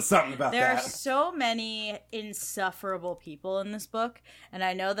know a little something about there that. There are so many insufferable people in this book, and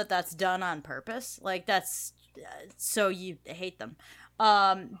I know that that's done on purpose. Like, that's... so you hate them.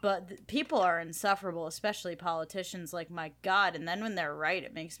 But people are insufferable, especially politicians. Like, my God. And then when they're right,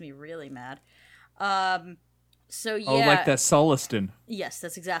 it makes me really mad. So yeah. Oh, like that Soliston. Yes,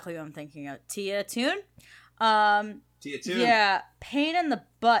 that's exactly what I'm thinking of. Tia Toon. Tia Toon. Yeah, pain in the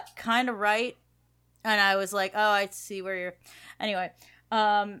butt, kind of right. And I was like, oh, I see where you're. Anyway,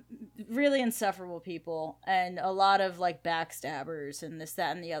 really insufferable people, and a lot of, like, backstabbers and this,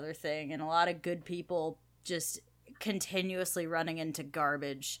 that, and the other thing, and a lot of good people just continuously running into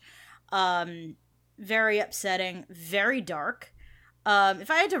garbage. Very upsetting, very dark.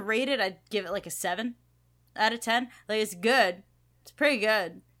 If I had to rate it, I'd give it like a 7 out of 10. Like, it's good. It's pretty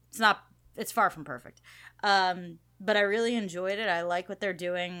good. It's far from perfect. But I really enjoyed it. I like what they're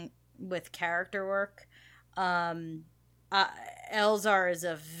doing with character work. Elzar is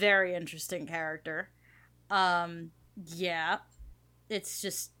a very interesting character. Yeah. It's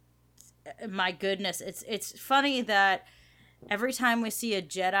just, my goodness. It's funny that every time we see a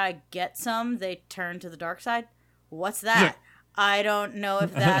Jedi get some, they turn to the dark side. What's that? I don't know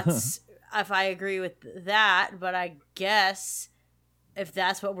if that's if I agree with that, but I guess if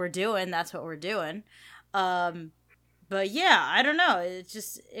that's what we're doing, that's what we're doing. But yeah, I don't know.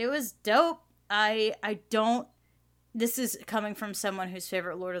 It was dope. This is coming from someone whose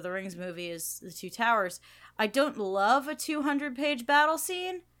favorite Lord of the Rings movie is The Two Towers. I don't love a 200-page battle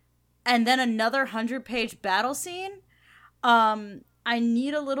scene and then another 100-page battle scene. I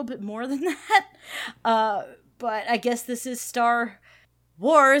need a little bit more than that. But I guess this is Star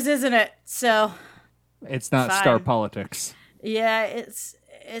Wars, isn't it? So it's not fine. Star Politics. Yeah, it's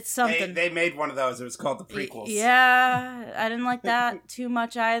something. They made one of those. It was called the prequels. Yeah, I didn't like that too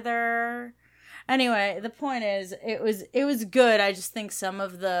much either. Anyway, the point is, it was good. I just think some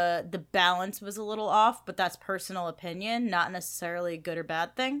of the balance was a little off, but that's personal opinion, not necessarily a good or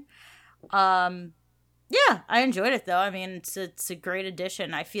bad thing. Yeah, I enjoyed it though. I mean, it's a great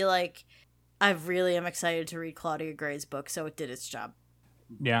addition. I feel like I really am excited to read Claudia Gray's book, so it did its job.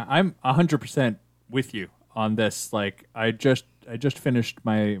 Yeah, I'm 100% with you on this. Like, I just finished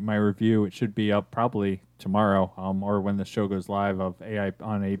my review. It should be up probably tomorrow, or when the show goes live of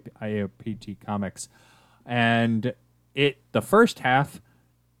AOPT Comics, and the first half,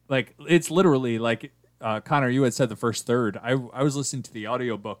 like, it's literally like Connor, you had said the first third. I was listening to the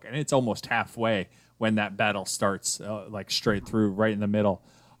audiobook, and it's almost halfway when that battle starts, like straight through, right in the middle.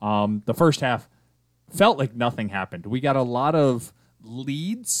 The first half felt like nothing happened. We got a lot of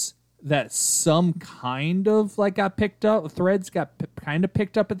leads that some kind of like got picked up. Threads got kind of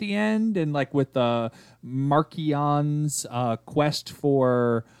picked up at the end, and like with Markion's quest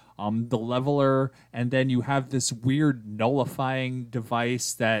for the leveler, and then you have this weird nullifying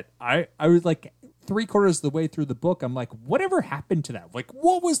device that I was like 3/4 of the way through the book, I'm like, whatever happened to that? Like,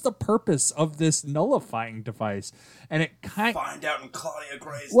 what was the purpose of this nullifying device? And it kind find out in Claudia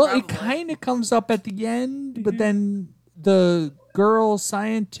Gray's. Well, it kind of comes up at the end, but then the girl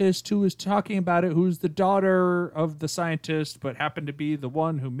scientist who was talking about it, who's the daughter of the scientist but happened to be the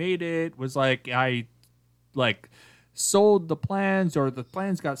one who made it, was like, I like sold the plans, or the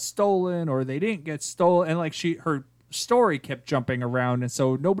plans got stolen, or they didn't get stolen, and like her story kept jumping around, and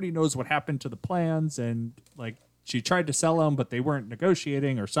so nobody knows what happened to the plans, and like she tried to sell them but they weren't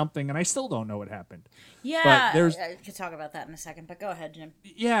negotiating or something, and I still don't know what happened. Yeah, but I could talk about that in a second, but go ahead, Jim.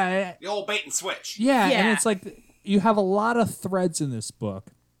 Yeah, the old bait and switch. Yeah, and it's like you have a lot of threads in this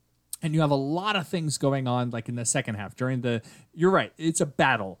book, and you have a lot of things going on like in the second half you're right, it's a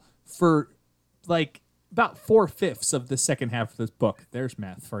battle for like about 4/5 of the second half of this book. There's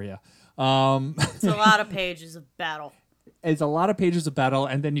math for you. It's a lot of pages of battle. It's a lot of pages of battle,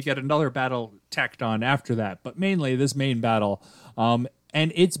 and then you get another battle tacked on after that. But mainly this main battle, and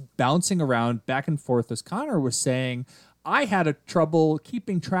it's bouncing around back and forth. As Connor was saying, I had a trouble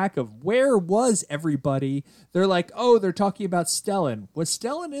keeping track of where was everybody. They're like, oh, they're talking about Stellan. Was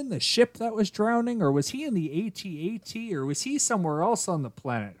Stellan in the ship that was drowning, or was he in the AT-AT, or was he somewhere else on the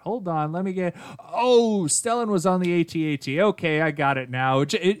planet? Hold on, let me get... Oh, Stellan was on the AT-AT. Okay, I got it now.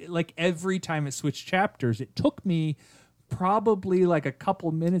 Like every time it switched chapters, it took me probably like a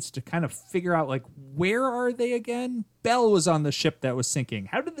couple minutes to kind of figure out, like, where are they again? Bell was on the ship that was sinking.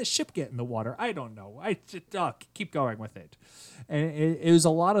 How did the ship get in the water? I don't know. I just keep going with it. And it was a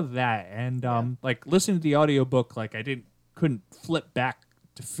lot of that. And like listening to the audiobook, like I couldn't flip back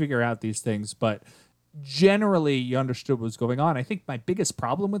to figure out these things, but generally you understood what was going on. I think my biggest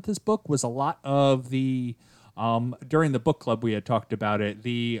problem with this book was a lot of the during the book club we had talked about it,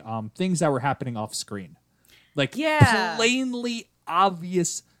 the things that were happening off screen. Like plainly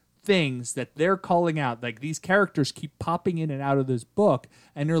obvious things that they're calling out. Like these characters keep popping in and out of this book,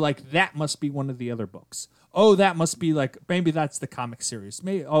 and they're like, that must be one of the other books. Oh, that must be like, maybe that's the comic series.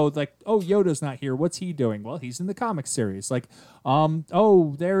 Maybe, Yoda's not here. What's he doing? Well, he's in the comic series. Like,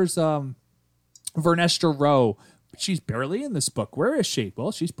 there's Vernestra Rowe. She's barely in this book. Where is she?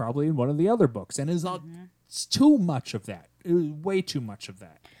 Well, she's probably in one of the other books. And it's too much of that. It was way too much of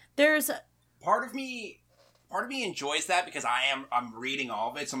that. There's part of me enjoys that because I'm reading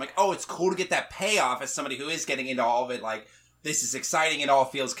all of it. So I'm like, oh, it's cool to get that payoff as somebody who is getting into all of it. Like, this is exciting. It all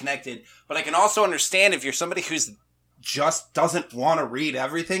feels connected. But I can also understand if you're somebody who's just doesn't want to read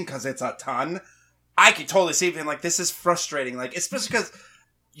everything because it's a ton. I could totally see being like, this is frustrating. Like, especially because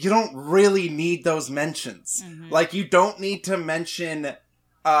you don't really need those mentions. Mm-hmm. Like, you don't need to mention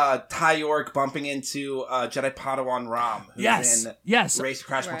Ty York bumping into Jedi Padawan Ram, who's in Race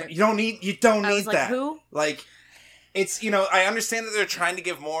Crash. Right. You don't need that. Like, who? Like, it's, I understand that they're trying to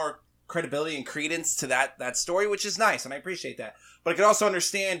give more credibility and credence to that story, which is nice, and I appreciate that. But I could also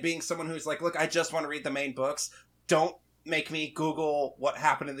understand being someone who's like, look, I just want to read the main books. Don't make me Google what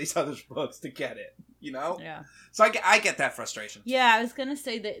happened in these other books to get it, Yeah. So I get that frustration. Yeah, I was going to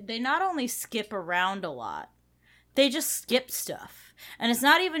say that they not only skip around a lot, they just skip stuff. And it's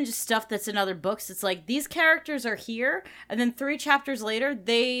not even just stuff that's in other books. It's like these characters are here, and then 3 chapters later,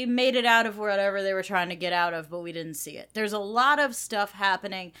 they made it out of whatever they were trying to get out of, but we didn't see it. There's a lot of stuff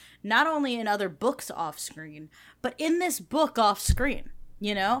happening, not only in other books off screen, but in this book off screen,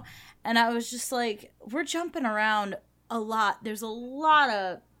 And I was just like, we're jumping around a lot. There's a lot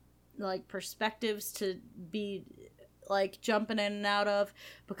of, like, perspectives to be, like, jumping in and out of,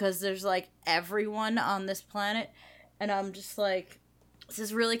 because there's, like, everyone on this planet. And I'm just like, this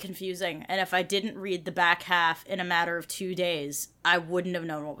is really confusing. And if I didn't read the back half in a matter of 2 days, I wouldn't have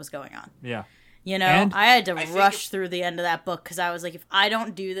known what was going on. Yeah. And I had to rush through the end of that book because I was like, if I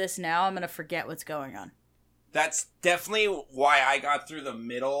don't do this now, I'm going to forget what's going on. That's definitely why I got through the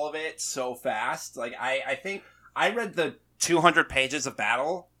middle of it so fast. Like, I think I read the 200 pages of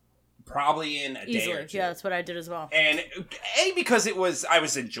battle probably in a day or two. Yeah, that's what I did as well. And because I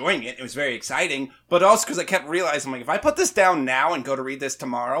was enjoying it. It was very exciting. But also because I kept realizing, like, if I put this down now and go to read this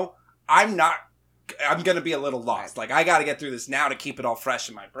tomorrow, I'm going to be a little lost. Like, I got to get through this now to keep it all fresh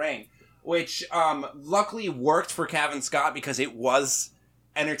in my brain. Which, luckily worked for Cavan Scott because it was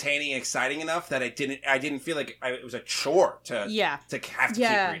entertaining and exciting enough that I didn't feel like it was a chore to have to keep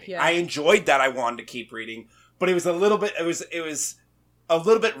reading. Yeah. I enjoyed that I wanted to keep reading, but it was a little bit a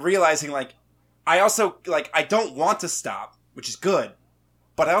little bit realizing, like, I also, like, I don't want to stop, which is good,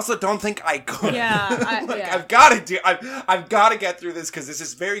 but I also don't think I could. I've got to get through this because this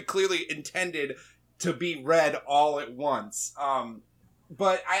is very clearly intended to be read all at once.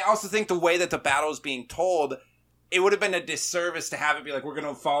 But I also think the way that the battle is being told, it would have been a disservice to have it be like, we're going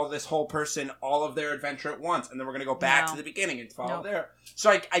to follow this whole person, all of their adventure at once, and then we're going to go back to the beginning and follow there. So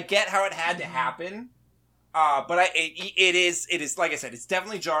I get how it had to happen, but it is, like I said, it's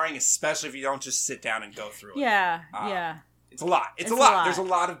definitely jarring, especially if you don't just sit down and go through it. Yeah. It's a lot. It's a lot. There's a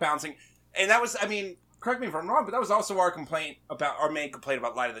lot of bouncing. And that was, I mean, correct me if I'm wrong, but that was also our main complaint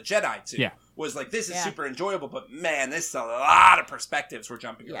about Light of the Jedi, too. Yeah. Was like, this is super enjoyable, but man, this is a lot of perspectives we're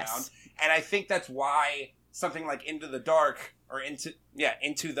jumping around. And I think that's why something like Into the Dark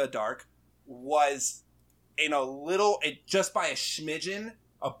was just by a smidgen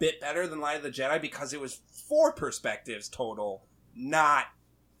a bit better than Light of the Jedi because it was 4 perspectives total, not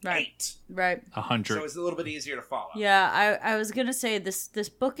 8. Right. 100. So it's a little bit easier to follow. Yeah, I was going to say this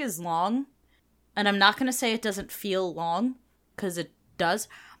book is long, and I'm not going to say it doesn't feel long, because it does,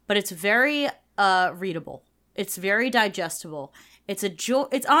 but it's very readable. It's very digestible. It's a joy.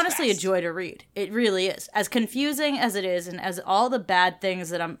 It's honestly a joy to read. It really is. As confusing as it is, and as all the bad things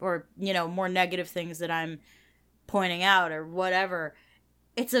that more negative things that I'm pointing out or whatever,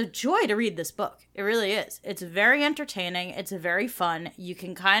 it's a joy to read this book. It really is. It's very entertaining. It's very fun. You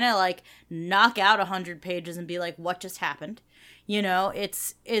can kind of like knock out 100 pages and be like, what just happened?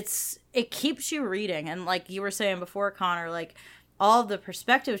 It keeps you reading. And like you were saying before, Connor, like all of the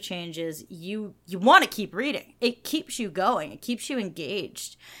perspective changes, you want to keep reading. It keeps you going. It keeps you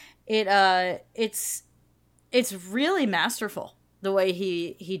engaged. It's really masterful the way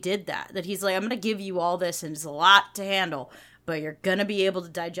he did that. That he's like, I'm going to give you all this and it's a lot to handle, but you're going to be able to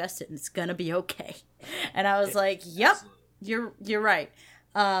digest it and it's going to be okay. And I was like, yep, you're right.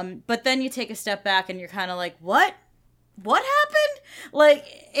 But then you take a step back and you're kind of like, what happened? Like,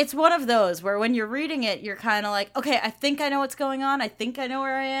 it's one of those where when you're reading it, you're kind of like, okay, I think I know what's going on. I think I know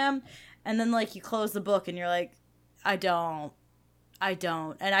where I am. And then like you close the book and you're like, I don't.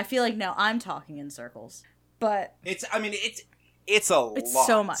 And I feel like now I'm talking in circles, but it's a lot. It's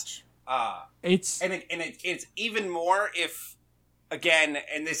so much. It's even more if, again,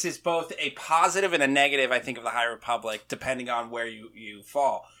 and this is both a positive and a negative, I think, of the High Republic, depending on where you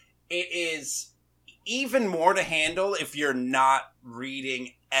fall. It is even more to handle if you're not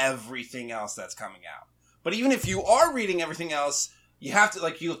reading everything else that's coming out. But even if you are reading everything else, you have to,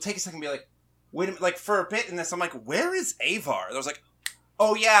 like, you'll take a second and be like, wait a minute, like, for a bit in this, I'm like, where is Avar? And I was like,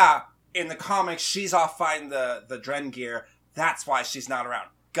 oh yeah, in the comics, she's off fighting the Drengir. That's why she's not around.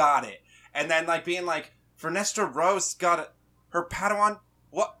 Got it. And then, like, being like, Vernestra Rose got her Padawan?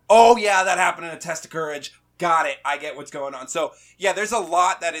 What? Oh yeah, that happened in A Test of Courage. Got it. I get what's going on. So, yeah, there's a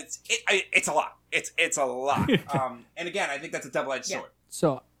lot that it's a lot. It's a lot. And again, I think that's a double-edged sword.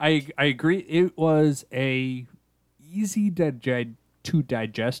 So, I agree. It was a easy to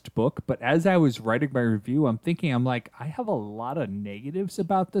digest book, but as I was writing my review, I'm like, I have a lot of negatives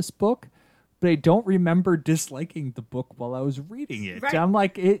about this book, but I don't remember disliking the book while I was reading it. Right. I'm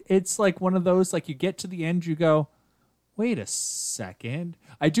like, it's like one of those, like, you get to the end, you go, wait a second.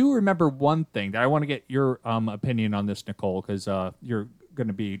 I do remember one thing that I want to get your opinion on this, Nicole, because you're going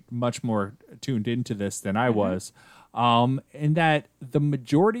to be much more tuned into this than I was. In that the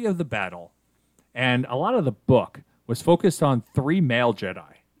majority of the battle and a lot of the book was focused on 3 male Jedi.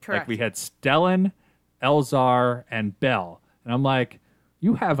 Correct. Like we had Stellan, Elzar, and Bell. And I'm like,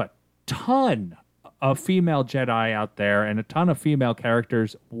 you have a ton of female Jedi out there and a ton of female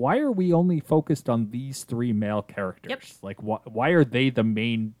characters. Why are we only focused on these 3 male characters? Yep. Like, why are they the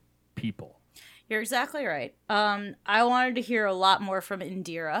main people? You're exactly right. I wanted to hear a lot more from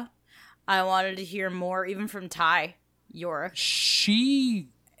Indira. I wanted to hear more even from Ty Yorick.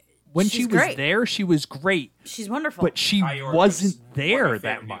 When She's she was great. there, she was great, She's wonderful. but she Yorick wasn't was one of there my that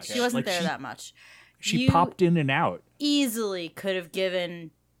favorite much. she wasn't Like, there that much. She You popped in and out. easily could have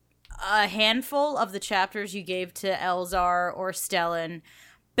given a handful of the chapters you gave to Elzar or Stellan.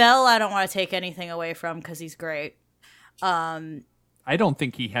 Bell, I don't want to take anything away from because he's great. I don't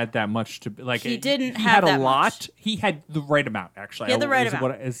think he had that much to like. He didn't He have had a that lot. much. He had the right amount, actually. He had the right is amount.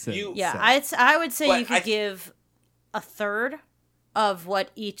 What is it Yeah, said. I would say But you could give a third of what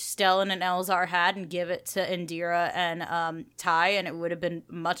each Stellan and Elzar had and give it to Indira and Ty, and it would have been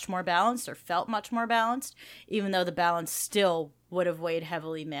much more balanced or felt much more balanced, even though the balance still would have weighed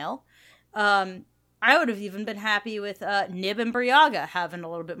heavily male. I would have even been happy with Nib and Briaga having a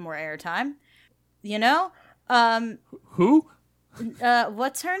little bit more airtime. You know? Who?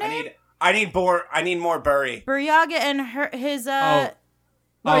 What's her name? I need more Burry. Briaga and his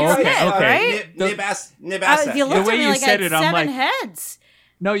Oh, okay, Nib, okay. right? Nibassa. You looked way at me you like said I had it, I'm 7 like- heads.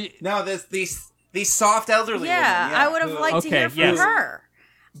 No, No, these soft elderly Yeah, women. I would have liked to Okay, hear from yes. her.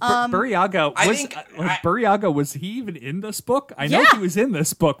 Burriaga I was think Burriaga. Was he even in this book? I know Yeah. he was in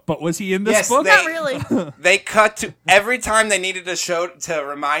this book, but was he in this Yes, book? they- Not really. They cut to every time they needed to show to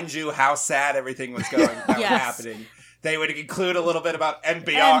remind you how sad everything was going that was Yes. happening. They would include a little bit about and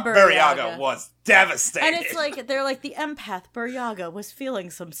Burriaga. Burriaga was devastated. And it's like they're like the empath Buryaga was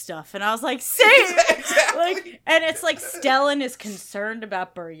feeling some stuff, and I was like, same. Exactly. Like, and it's like Stellan is concerned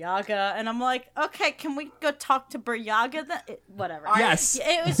about Buryaga, and I'm like, okay, can we go talk to Buryaga? Whatever. Yes.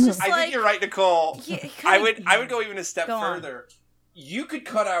 It was just I like think you're right, Nicole. You could've- I would go even a step Go on. further. You could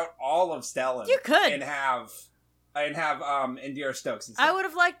cut out all of Stellan. You could. and have Indira Stokes instead. I would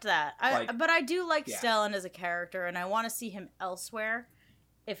have liked that. Like- But I do like Yeah. Stellan as a character, and I want to see him elsewhere.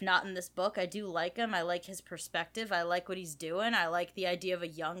 If not in this book, I do like him. I like his perspective. I like what he's doing. I like the idea of a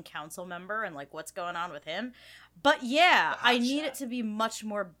young council member and like what's going on with him. But yeah, I need it to be much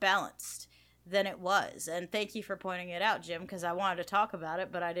more balanced than it was. And thank you for pointing it out, Jim, because I wanted to talk about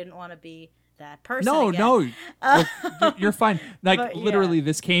it, but I didn't want to be that person. No, again. no, Look, you're fine. Like But, yeah. literally,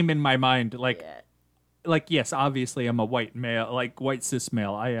 this came in my mind. Yeah. Like yes, obviously, I'm a white male, like white cis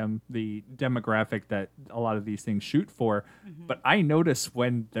male. I am the demographic that a lot of these things shoot for. Mm-hmm. But I notice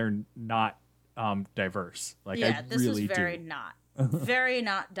when they're not diverse. Like Yeah, I this really was very do. not. Very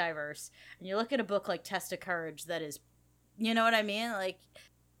not diverse. And you look at a book like Test of Courage that is, you know what I mean? Like,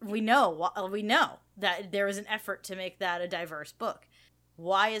 we know that there was an effort to make that a diverse book.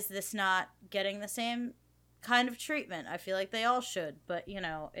 Why is this not getting the same kind of treatment? I feel like they all should, but you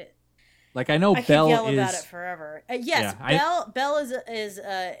know, Like I know I could Belle yell is. about it forever. Yes, Yeah, Belle is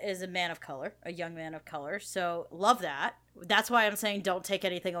a man of color, a young man of color. So love that. That's why I'm saying don't take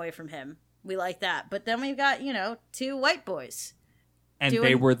anything away from him. We like that. But then we've got 2 white boys. and doing-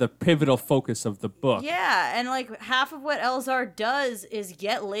 they were the pivotal focus of the book. Yeah, and like half of what Elzar does is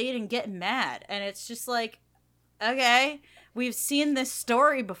get laid and get mad, and it's just like, okay, we've seen this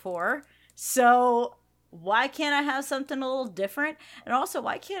story before, so why can't I have something a little different? And also,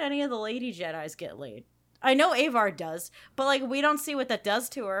 why can't any of the Lady Jedis get laid? I know Avar does, but like we don't see what that does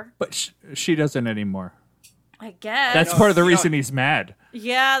to her. But she doesn't anymore. I guess That's No, part of the you know- reason he's mad.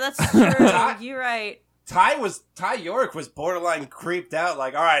 yeah, that's true. You're right. Ty York was borderline creeped out.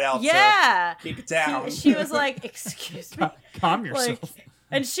 Like, all right, Elsa, Yeah, keep it down. she was like, "Excuse me." Calm yourself. Like,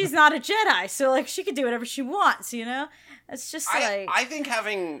 and she's not a Jedi, so like she can do whatever she wants, It's just like I think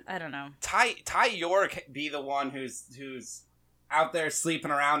having I don't know. Ty York be the one who's out there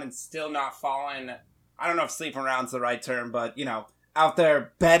sleeping around and still not falling. I don't know if sleeping around's the right term, but out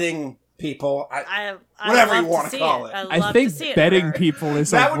there betting people. I Whatever love you wanna see call it. I, I love think to see it betting her. people is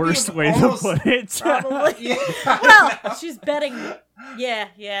That the would be worst way almost- to put it. Probably. Yeah. Well, she's betting.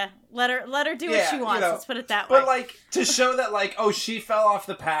 Yeah. Let her do what Yeah, she wants. Let's put it that But way. like to show that she fell off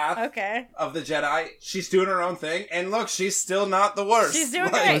the path Okay. of the Jedi. She's doing her own thing, and look, she's still not the worst. She's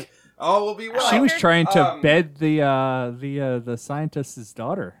doing Like, great. All will be well. She was trying to Um, bed the scientist's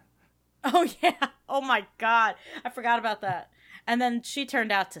daughter. Oh yeah. Oh my god. I forgot about that. And then she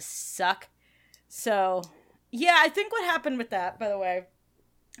turned out to suck. So Yeah, I think what happened with that, by the way,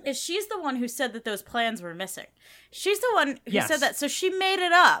 is she's the one who said that those plans were missing. She's the one who said that. So she made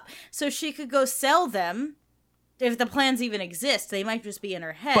it up so she could go sell them. If the plans even exist, they might just be in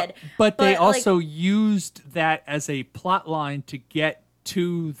her head. But they also used that as a plot line to get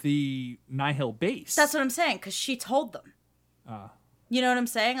to the Nihil base. That's what I'm saying, because she told them. You know what I'm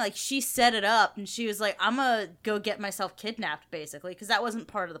saying? Like, she set it up, and she was like, I'm going to go get myself kidnapped, basically, because that wasn't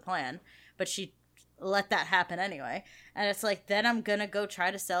part of the plan. But she let that happen anyway. And it's like, then I'm going to go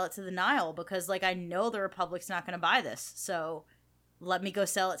try to sell it to the Nihil, because, like, I know the Republic's not going to buy this. So let me go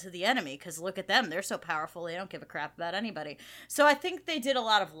sell it to the enemy, because look at them. They're so powerful. They don't give a crap about anybody. So I think they did a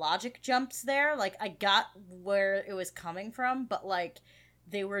lot of logic jumps there. Like, I got where it was coming from, but, like,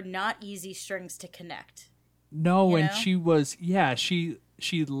 they were not easy strings to connect. No, and she was,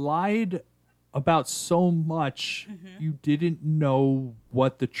 she lied about so much. You didn't know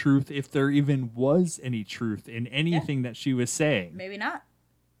what the truth, if there even was any truth in anything that she was saying. Maybe not.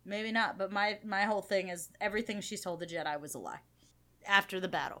 But my whole thing is everything she's told the Jedi was a lie. After the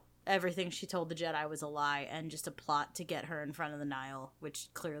battle, everything she told the Jedi was a lie and just a plot to get her in front of the Nihil, which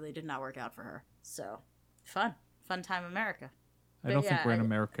clearly did not work out for her. So, fun time America. I don't think we're in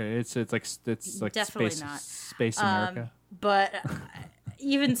America. It's like definitely space America. But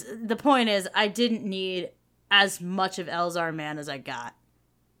even the point is, I didn't need as much of Elzar Mann as I got.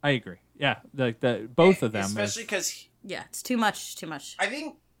 I agree. Yeah, like both of them, especially because it's too much. I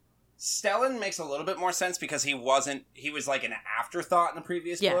think Stellan makes a little bit more sense because he was like an afterthought in the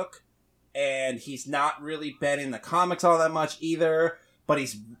previous book, and he's not really been in the comics all that much either. But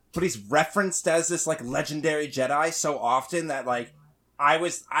he's referenced as this like legendary Jedi so often that like I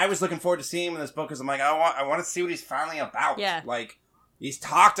was looking forward to seeing him in this book because I'm like I want to see what he's finally about. Yeah. Like he's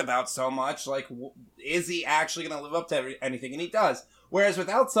talked about so much. Like is he actually going to live up to anything? And he does. Whereas with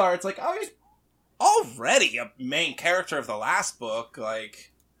Elzar, it's like he's already a main character of the last book.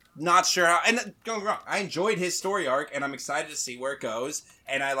 Like not sure how. And don't get me wrong, I enjoyed his story arc, and I'm excited to see where it goes.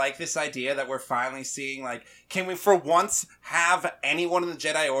 And I like this idea that we're finally seeing, like, can we for once have anyone in the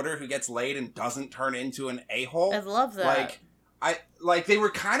Jedi Order who gets laid and doesn't turn into an a-hole? I love that. Like they were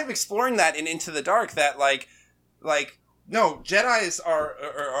kind of exploring that in Into the Dark. That like no, Jedis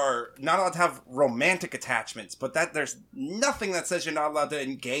are not allowed to have romantic attachments, but that there's nothing that says you're not allowed to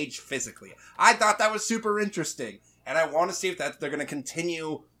engage physically. I thought that was super interesting, and I want to see if they're going to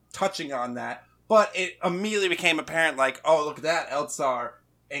continue touching on that. But it immediately became apparent, like, oh, look at that, Elzar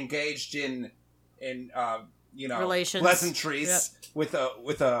engaged in relations, pleasantries with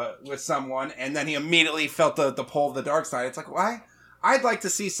someone, and then he immediately felt the pull of the dark side. It's like, why? I'd like to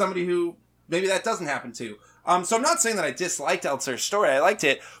see somebody who maybe that doesn't happen to. So I'm not saying that I disliked Elzar's story. I liked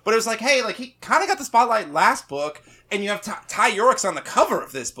it, but it was like, hey, like he kind of got the spotlight last book, and you have Ty York's on the cover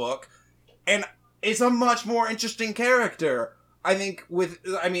of this book, and it's a much more interesting character. I think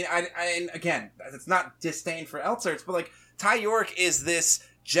and again, it's not disdain for Elzar, but like Ty York is this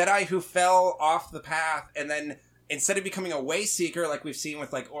Jedi who fell off the path, and then instead of becoming a way seeker like we've seen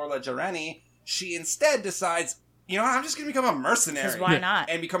with like Orla Jareni, she instead decides, you know, I'm just going to become a mercenary. 'Cause why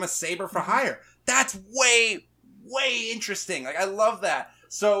not? And become a saber for hire. That's way, way interesting. Like I love that.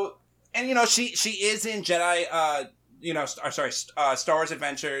 So, and you know, she is in Jedi, Star Wars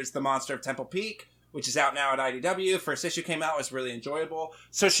Adventures: The Monster of Temple Peak, which is out now at IDW. First issue came out, was really enjoyable.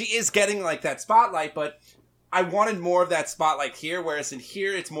 So she is getting like that spotlight, but I wanted more of that spotlight here, whereas in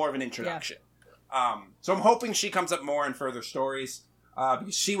here it's more of an introduction. Yeah. So I'm hoping she comes up more in further stories,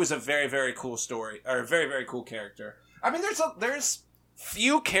 because she was a very, very cool story, or a very, very cool character. I mean, there's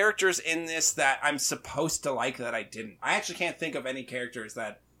few characters in this that I'm supposed to like that I didn't. I actually can't think of any characters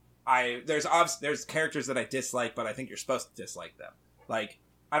that there's characters that I dislike, but I think you're supposed to dislike them. Like,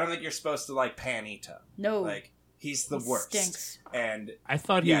 I don't think you're supposed to like Pan-Eta. No. Like, he's the worst. Stinks. And I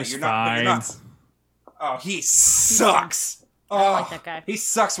thought he was fine. Oh, he sucks. I like that guy. He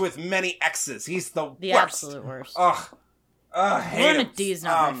sucks with many X's. He's the worst. Absolute worst. Lorna D is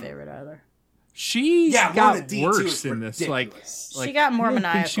not my favorite either. She got worse in this. Like she got more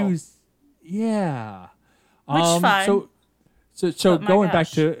maniacal. She was, yeah. Which fine. So going back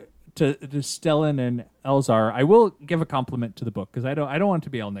to Stellan and Elzar, I will give a compliment to the book because I don't want it to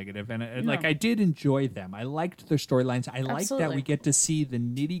be all negative, and like I did enjoy them. I liked their storylines. I liked that we get to see the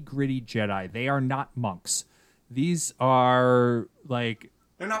nitty gritty Jedi. They are not monks. These are like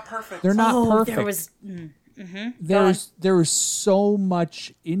they're not perfect. They're not perfect. There was. There was so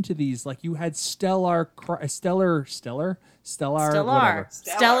much into these. Like you had Stellan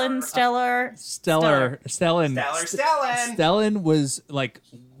was like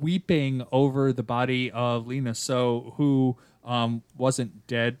weeping over the body of Lina So, who wasn't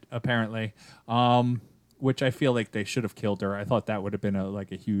dead apparently. which I feel like they should have killed her. I thought that would have been a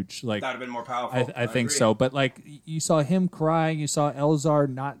huge That would have been more powerful. I think agree. so. But like you saw him crying, you saw Elzar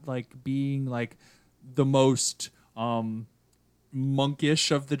not like being like the most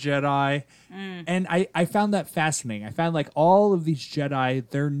monkish of the Jedi. And I found that fascinating. I found like all of these Jedi,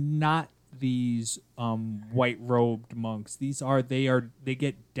 they're not these white robed monks. They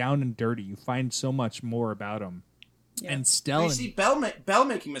get down and dirty. You find so much more about them. Yeah. And You Stellan, see Bell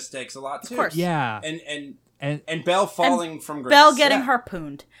making mistakes a lot too. Of course. yeah, And Bell falling from grace. Belle getting Yeah.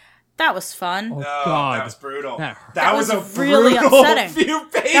 harpooned. That was fun. oh Oh, god, that was brutal. That That was was a really brutal upsetting. few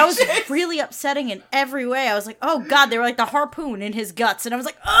pages. That was really upsetting in every way. I was like, oh god, they were like the harpoon in his guts, and I was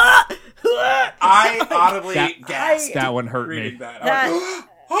like, ah! I audibly That- gasped. that one hurt reading me. that. That- I was like,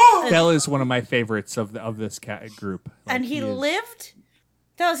 oh! Bell is one of my favorites of this group. Like, And he is- lived.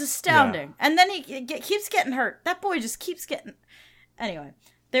 That was astounding. And then he keeps getting hurt. That boy just keeps getting. Anyway,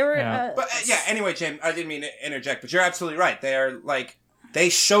 they were. Yeah. But anyway, Jim, I didn't mean to interject, but you're absolutely right. They're like, they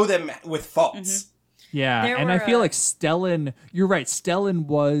show them with faults. Yeah, There and were, I feel like Stellan. You're right. Stellan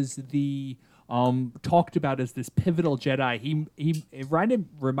was the talked about as this pivotal Jedi. It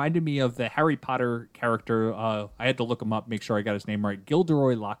reminded me of the Harry Potter character. I had to look him up, make sure I got his name right.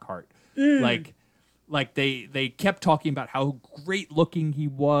 Gilderoy Lockhart. Like they kept talking about how great looking he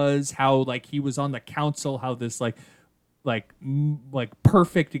was, how like he was on the council, how this like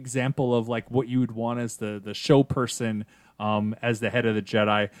perfect example of like what you would want as the show person as the head of the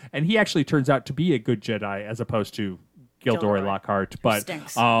Jedi, and he actually turns out to be a good Jedi as opposed to Gilderoy Gilderoy. Lockhart. But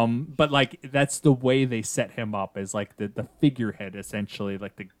Stinks. but like that's the way they set him up as like the figurehead, essentially,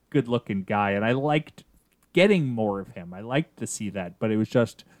 like the good looking guy, and I liked getting more of him. I liked to see that, but it was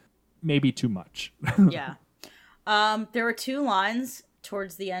just maybe too much. Yeah. There were two lines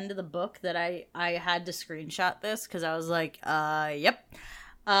towards the end of the book that I had to screenshot this because I was like, yep.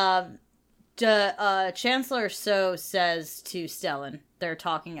 Chancellor So says to Stellan, they're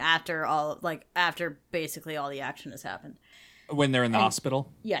talking after basically all the action has happened. When they're in the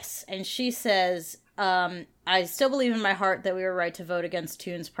hospital. Yes, and she says, I still believe in my heart that we were right to vote against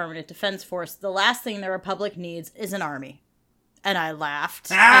Toon's permanent defense force. The last thing the Republic needs is an army. And I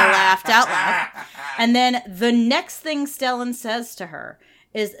laughed. I laughed out loud. And then the next thing Stellan says to her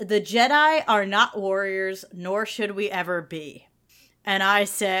is, the Jedi are not warriors, nor should we ever be. And I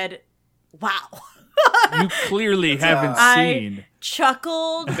said, wow. You clearly haven't I seen.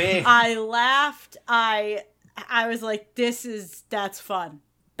 chuckled. Big. I laughed. I was like, that's fun.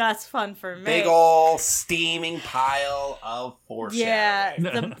 That's fun for me. Big ol' steaming pile of Yeah,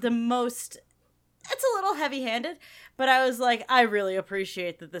 foreshadowing. the most. It's a little heavy-handed, but I was like, I really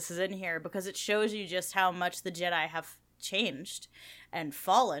appreciate that this is in here because it shows you just how much the Jedi have changed and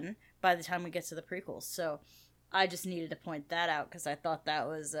fallen by the time we get to the prequels. So I just needed to point that out because I thought that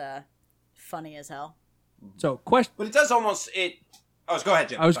was funny as hell. So question. But it does almost it. Oh, go ahead,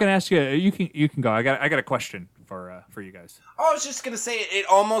 Jim. I was going to ask you. You can go. I got a question for you guys. I was just gonna say it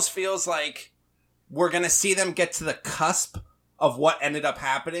almost feels like we're gonna see them get to the cusp of what ended up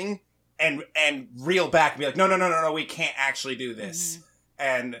happening and reel back and be like, no, we can't actually do this.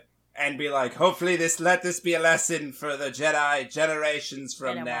 And be like, hopefully let this be a lesson for the Jedi generations from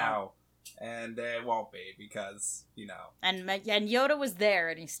And it now. And it won't be because, And Yoda was there,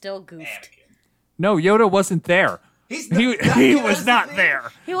 and he still goofed. Anakin. No, Yoda wasn't there. He He was not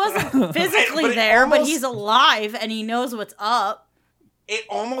there. He wasn't physically But it there, but almost- he's alive, and he knows what's up. It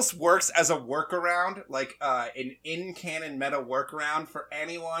almost works as a workaround, like an in-canon meta workaround for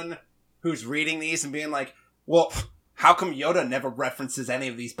anyone who's reading these and being like, well, how come Yoda never references any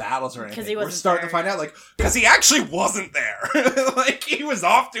of these battles or anything? he We're wasn't starting there. to find out, like, because he actually wasn't there. Like, he was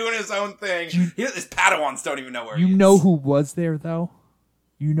off doing his own thing. His Padawans don't even know where he You is. know who was there though?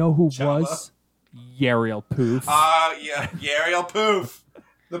 You know who Jabba. was? Yariel Poof. Yeah, Yariel Poof.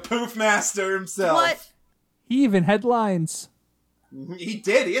 The Poof Master himself. What? He even had lines. He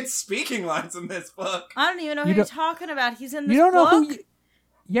did. He had speaking lines in this book. I don't even know You who you're don't- talking about. He's in this You don't know book?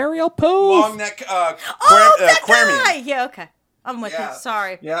 who Yariel Poof. Long neck, Oh, that Quermian. guy! Yeah, okay. I'm with Yeah. you.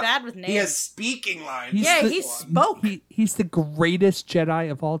 Sorry. Yeah. Bad with names. He has speaking lines. He's Yeah, the- he spoke. He's the greatest Jedi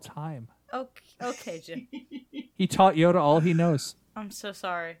of all time. Okay, Jim. He taught Yoda all he knows. I'm so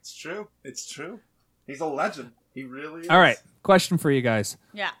sorry. It's true. It's true. He's a legend. He really is. All right, question for you guys.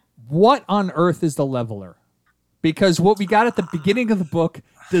 Yeah. What on earth is the leveler? Because what we got at the beginning of the book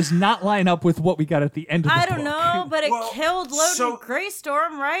does not line up with what we got at the end of the I book. don't know, but it Well, killed Loden so-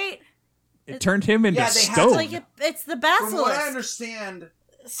 Greystorm, right? It turned him into Yeah, they had to, stone. Like it's the From what I basilisk. understand,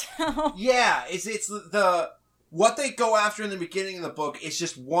 So yeah, it's the what they go after in the beginning of the book is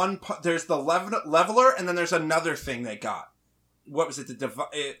just one. There's the leveler, and then there's another thing they got. What was it?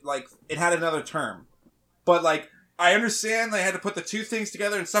 It had another term. But, like, I understand they had to put the two things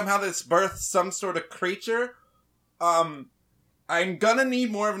together and somehow this birthed some sort of creature. I'm gonna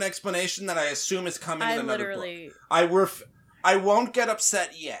need more of an explanation that I assume is coming in another book. I won't get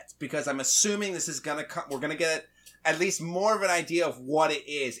upset yet, because I'm assuming this is gonna come. We're gonna get at least more of an idea of what it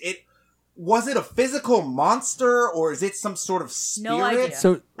is. Was it a physical monster, or is it some sort of spirit? No idea.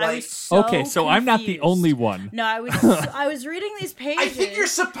 So, so I'm not the only one. No, I was reading these pages. I think you're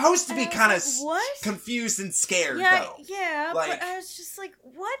supposed to be kind of what? confused and scared, Yeah, though. yeah, Like, but I was just like,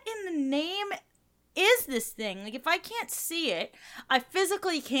 what in the name is this thing? Like, if I can't see it, I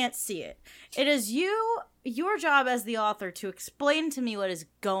physically can't see it. It is your job as the author to explain to me what is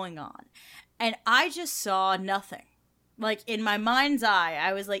going on. And I just saw nothing. Like, in my mind's eye,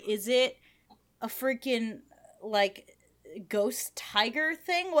 I was like, is it a freaking, like, ghost tiger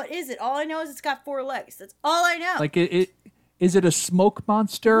thing? What is it? All I know is it's got 4 legs. That's all I know. Like, is it a smoke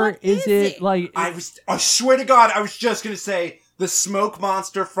monster? What is it? Like... I swear to God, I was just going to say the smoke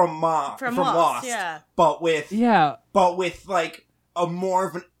monster from Lost. Yeah. But with, like, a more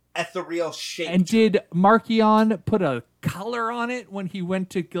of an ethereal shape. And did Markion put a color on it when he went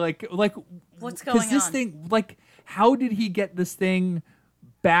to, like what's going on? Because this thing, like, how did he get this thing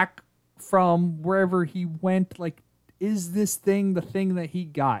back from wherever he went? Like, is this thing the thing that he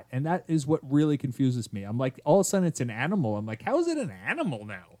got? And that is what really confuses me. I'm like, all of a sudden it's an animal. I'm like, how is it an animal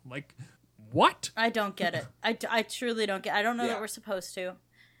now? Like, what? I don't get it. I truly don't get it. I don't know that we're supposed to,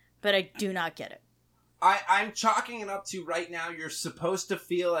 but I do not get it. I'm chalking it up to right now, you're supposed to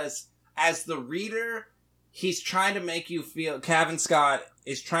feel as the reader, he's trying to make you feel, Cavan Scott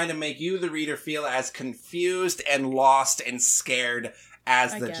is trying to make you, the reader, feel as confused and lost and scared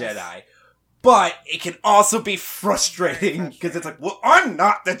as the Jedi. But it can also be frustrating because it's like, well, I'm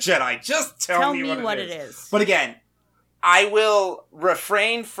not the Jedi. Just tell me what it is. But again, I will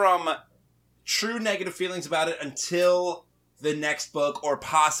refrain from true negative feelings about it until the next book, or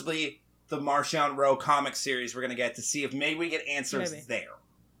possibly the Marchion Ro comic series we're going to get, to see if maybe we get answers there.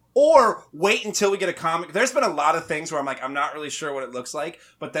 Or wait until we get a comic. There's been a lot of things where I'm like, I'm not really sure what it looks like,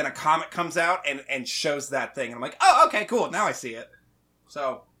 but then a comic comes out and shows that thing, and I'm like, oh, okay, cool, now I see it.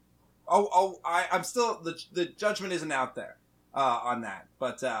 So, I'm still, the judgment isn't out there on that.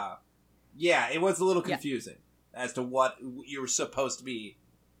 But, yeah, it was a little confusing as to what you were supposed to be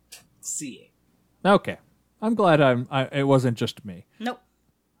seeing. Okay. I'm glad it wasn't just me. Nope.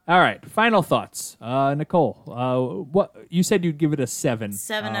 All right, final thoughts. Nicole, what you said you'd give it a 7.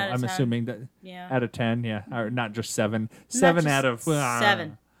 7 out of 10. I'm assuming that out of 10, or not just 7. 7 out of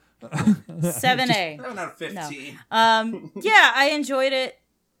 7. 7A. 7 out of 15. No. Yeah, I enjoyed it.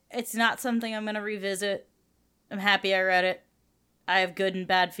 It's not something I'm going to revisit. I'm happy I read it. I have good and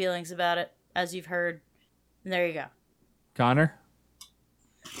bad feelings about it, as you've heard. And there you go. Connor?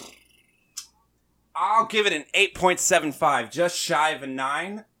 I'll give it an 8.75, just shy of a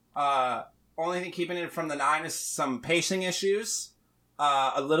 9. Only thing keeping it from the 9 is some pacing issues,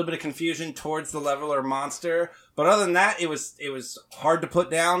 a little bit of confusion towards the leveler monster. But other than that, it was hard to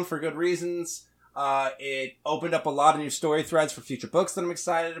put down for good reasons. It opened up a lot of new story threads for future books that I'm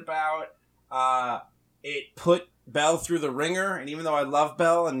excited about. It put Bell through the ringer, and even though I love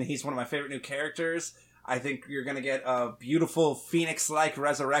Bell and he's one of my favorite new characters, I think you're going to get a beautiful Phoenix-like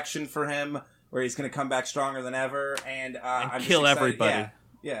resurrection for him, where he's going to come back stronger than ever, and I'm kill just everybody.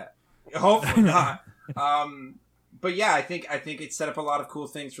 Yeah. Hopefully not. But yeah, I think it set up a lot of cool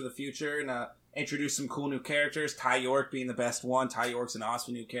things for the future, and introduced some cool new characters. Ty York being the best one. Ty York's an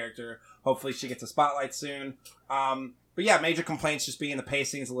awesome new character. Hopefully she gets a spotlight soon. But yeah, major complaints just being the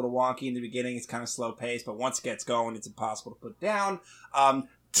pacing is a little wonky in the beginning. It's kind of slow paced, but once it gets going, it's impossible to put down.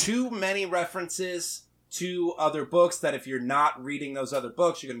 Too many references to other books that if you're not reading those other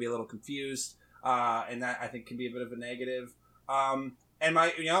books, you're going to be a little confused. And that I think can be a bit of a negative. And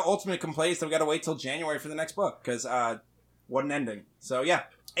my ultimate complaint is that we got to wait till January for the next book, because what an ending. So yeah,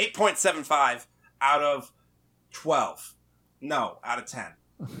 8.75 out of 12. No, out of 10.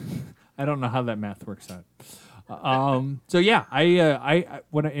 I don't know how that math works out. So yeah, I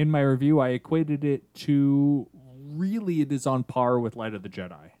when in my review I equated it to, really it is on par with Light of the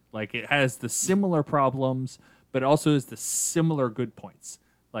Jedi. Like, it has the similar problems, but also has the similar good points.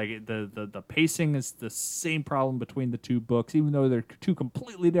 Like, the pacing is the same problem between the two books, even though they're two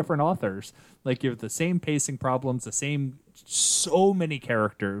completely different authors. Like, you have the same pacing problems, so many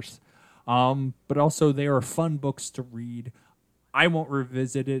characters, but also they are fun books to read. I won't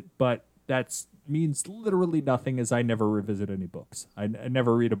revisit it, but that means literally nothing, as I never revisit any books. I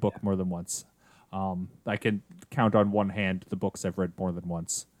never read a book more than once. I can count on one hand the books I've read more than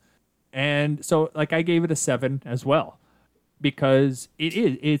once. And so, like, I gave it a 7 as well, because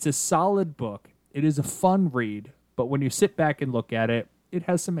it's a solid book. it is a fun read, but when you sit back and look at it, it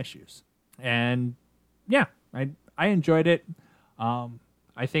has some issues. And yeah, I enjoyed it.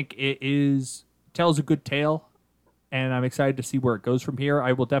 I think it tells a good tale, and I'm excited to see where it goes from here.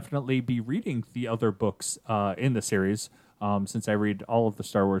 I will definitely be reading the other books in the series, since I read all of the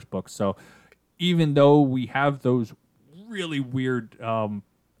Star Wars books. So even though we have those really weird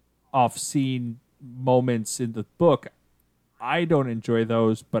off-scene moments in the book, I don't enjoy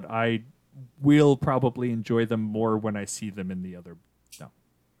those, but I will probably enjoy them more when I see them in the other. No.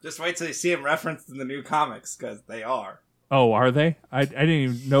 Just wait till you see them referenced in the new comics, because they are. Oh, are they? I didn't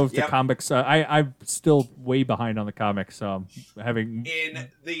even know if the Yep. comics. I'm still way behind on the comics. Having In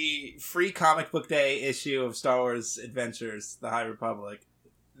the free comic book day issue of Star Wars Adventures, The High Republic,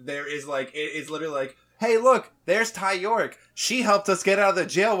 there is it's literally like, hey, look, there's Ty York. She helped us get out of the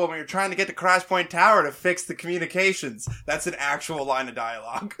jail when we were trying to get to Crash Point Tower to fix the communications. That's an actual line of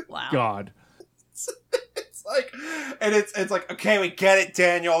dialogue. Wow. God. It's like, and it's like, okay, we get it,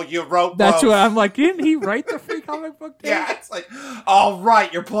 Daniel. You wrote That's both. what I'm like. Didn't he write the free comic book? Day? Yeah, it's like, all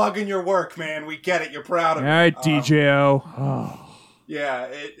right, you're plugging your work, man. We get it. You're proud of All it. right, DJO. Oh. Yeah,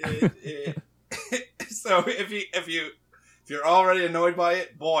 so if you're already annoyed by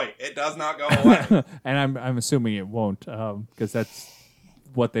it, boy, it does not go away. And I'm assuming it won't, because that's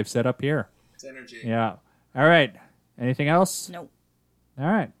what they've set up here. It's energy. Yeah. All right. Anything else? Nope. All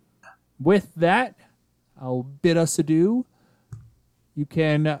right. With that, I'll bid us adieu. You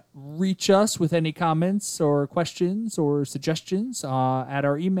can reach us with any comments or questions or suggestions at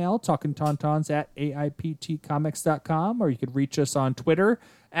our email, talkingtauntauns@aiptcomics.com, or you could reach us on Twitter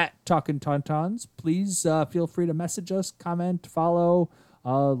 @talkingtauntauns. Please feel free to message us, comment, follow,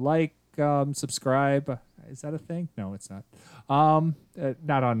 like, subscribe. Is that a thing? No, it's not.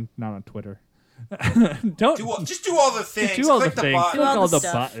 Not on Twitter. Don't Just do all the things. do all Click the the things. button. Click all all the the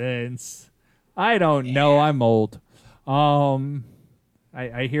stuff. buttons. I don't know. I'm old.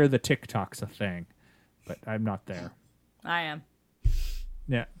 I hear the TikTok's a thing, but I'm not there. I am.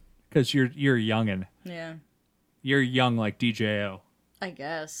 Yeah, because you're youngin'. Yeah. You're young like DJO. I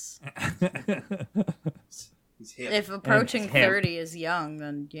guess. He's hip. If approaching And hemp. 30 is young,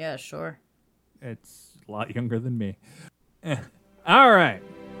 then yeah, sure. It's a lot younger than me. All right.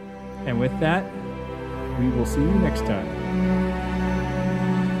 And with that, we will see you next time.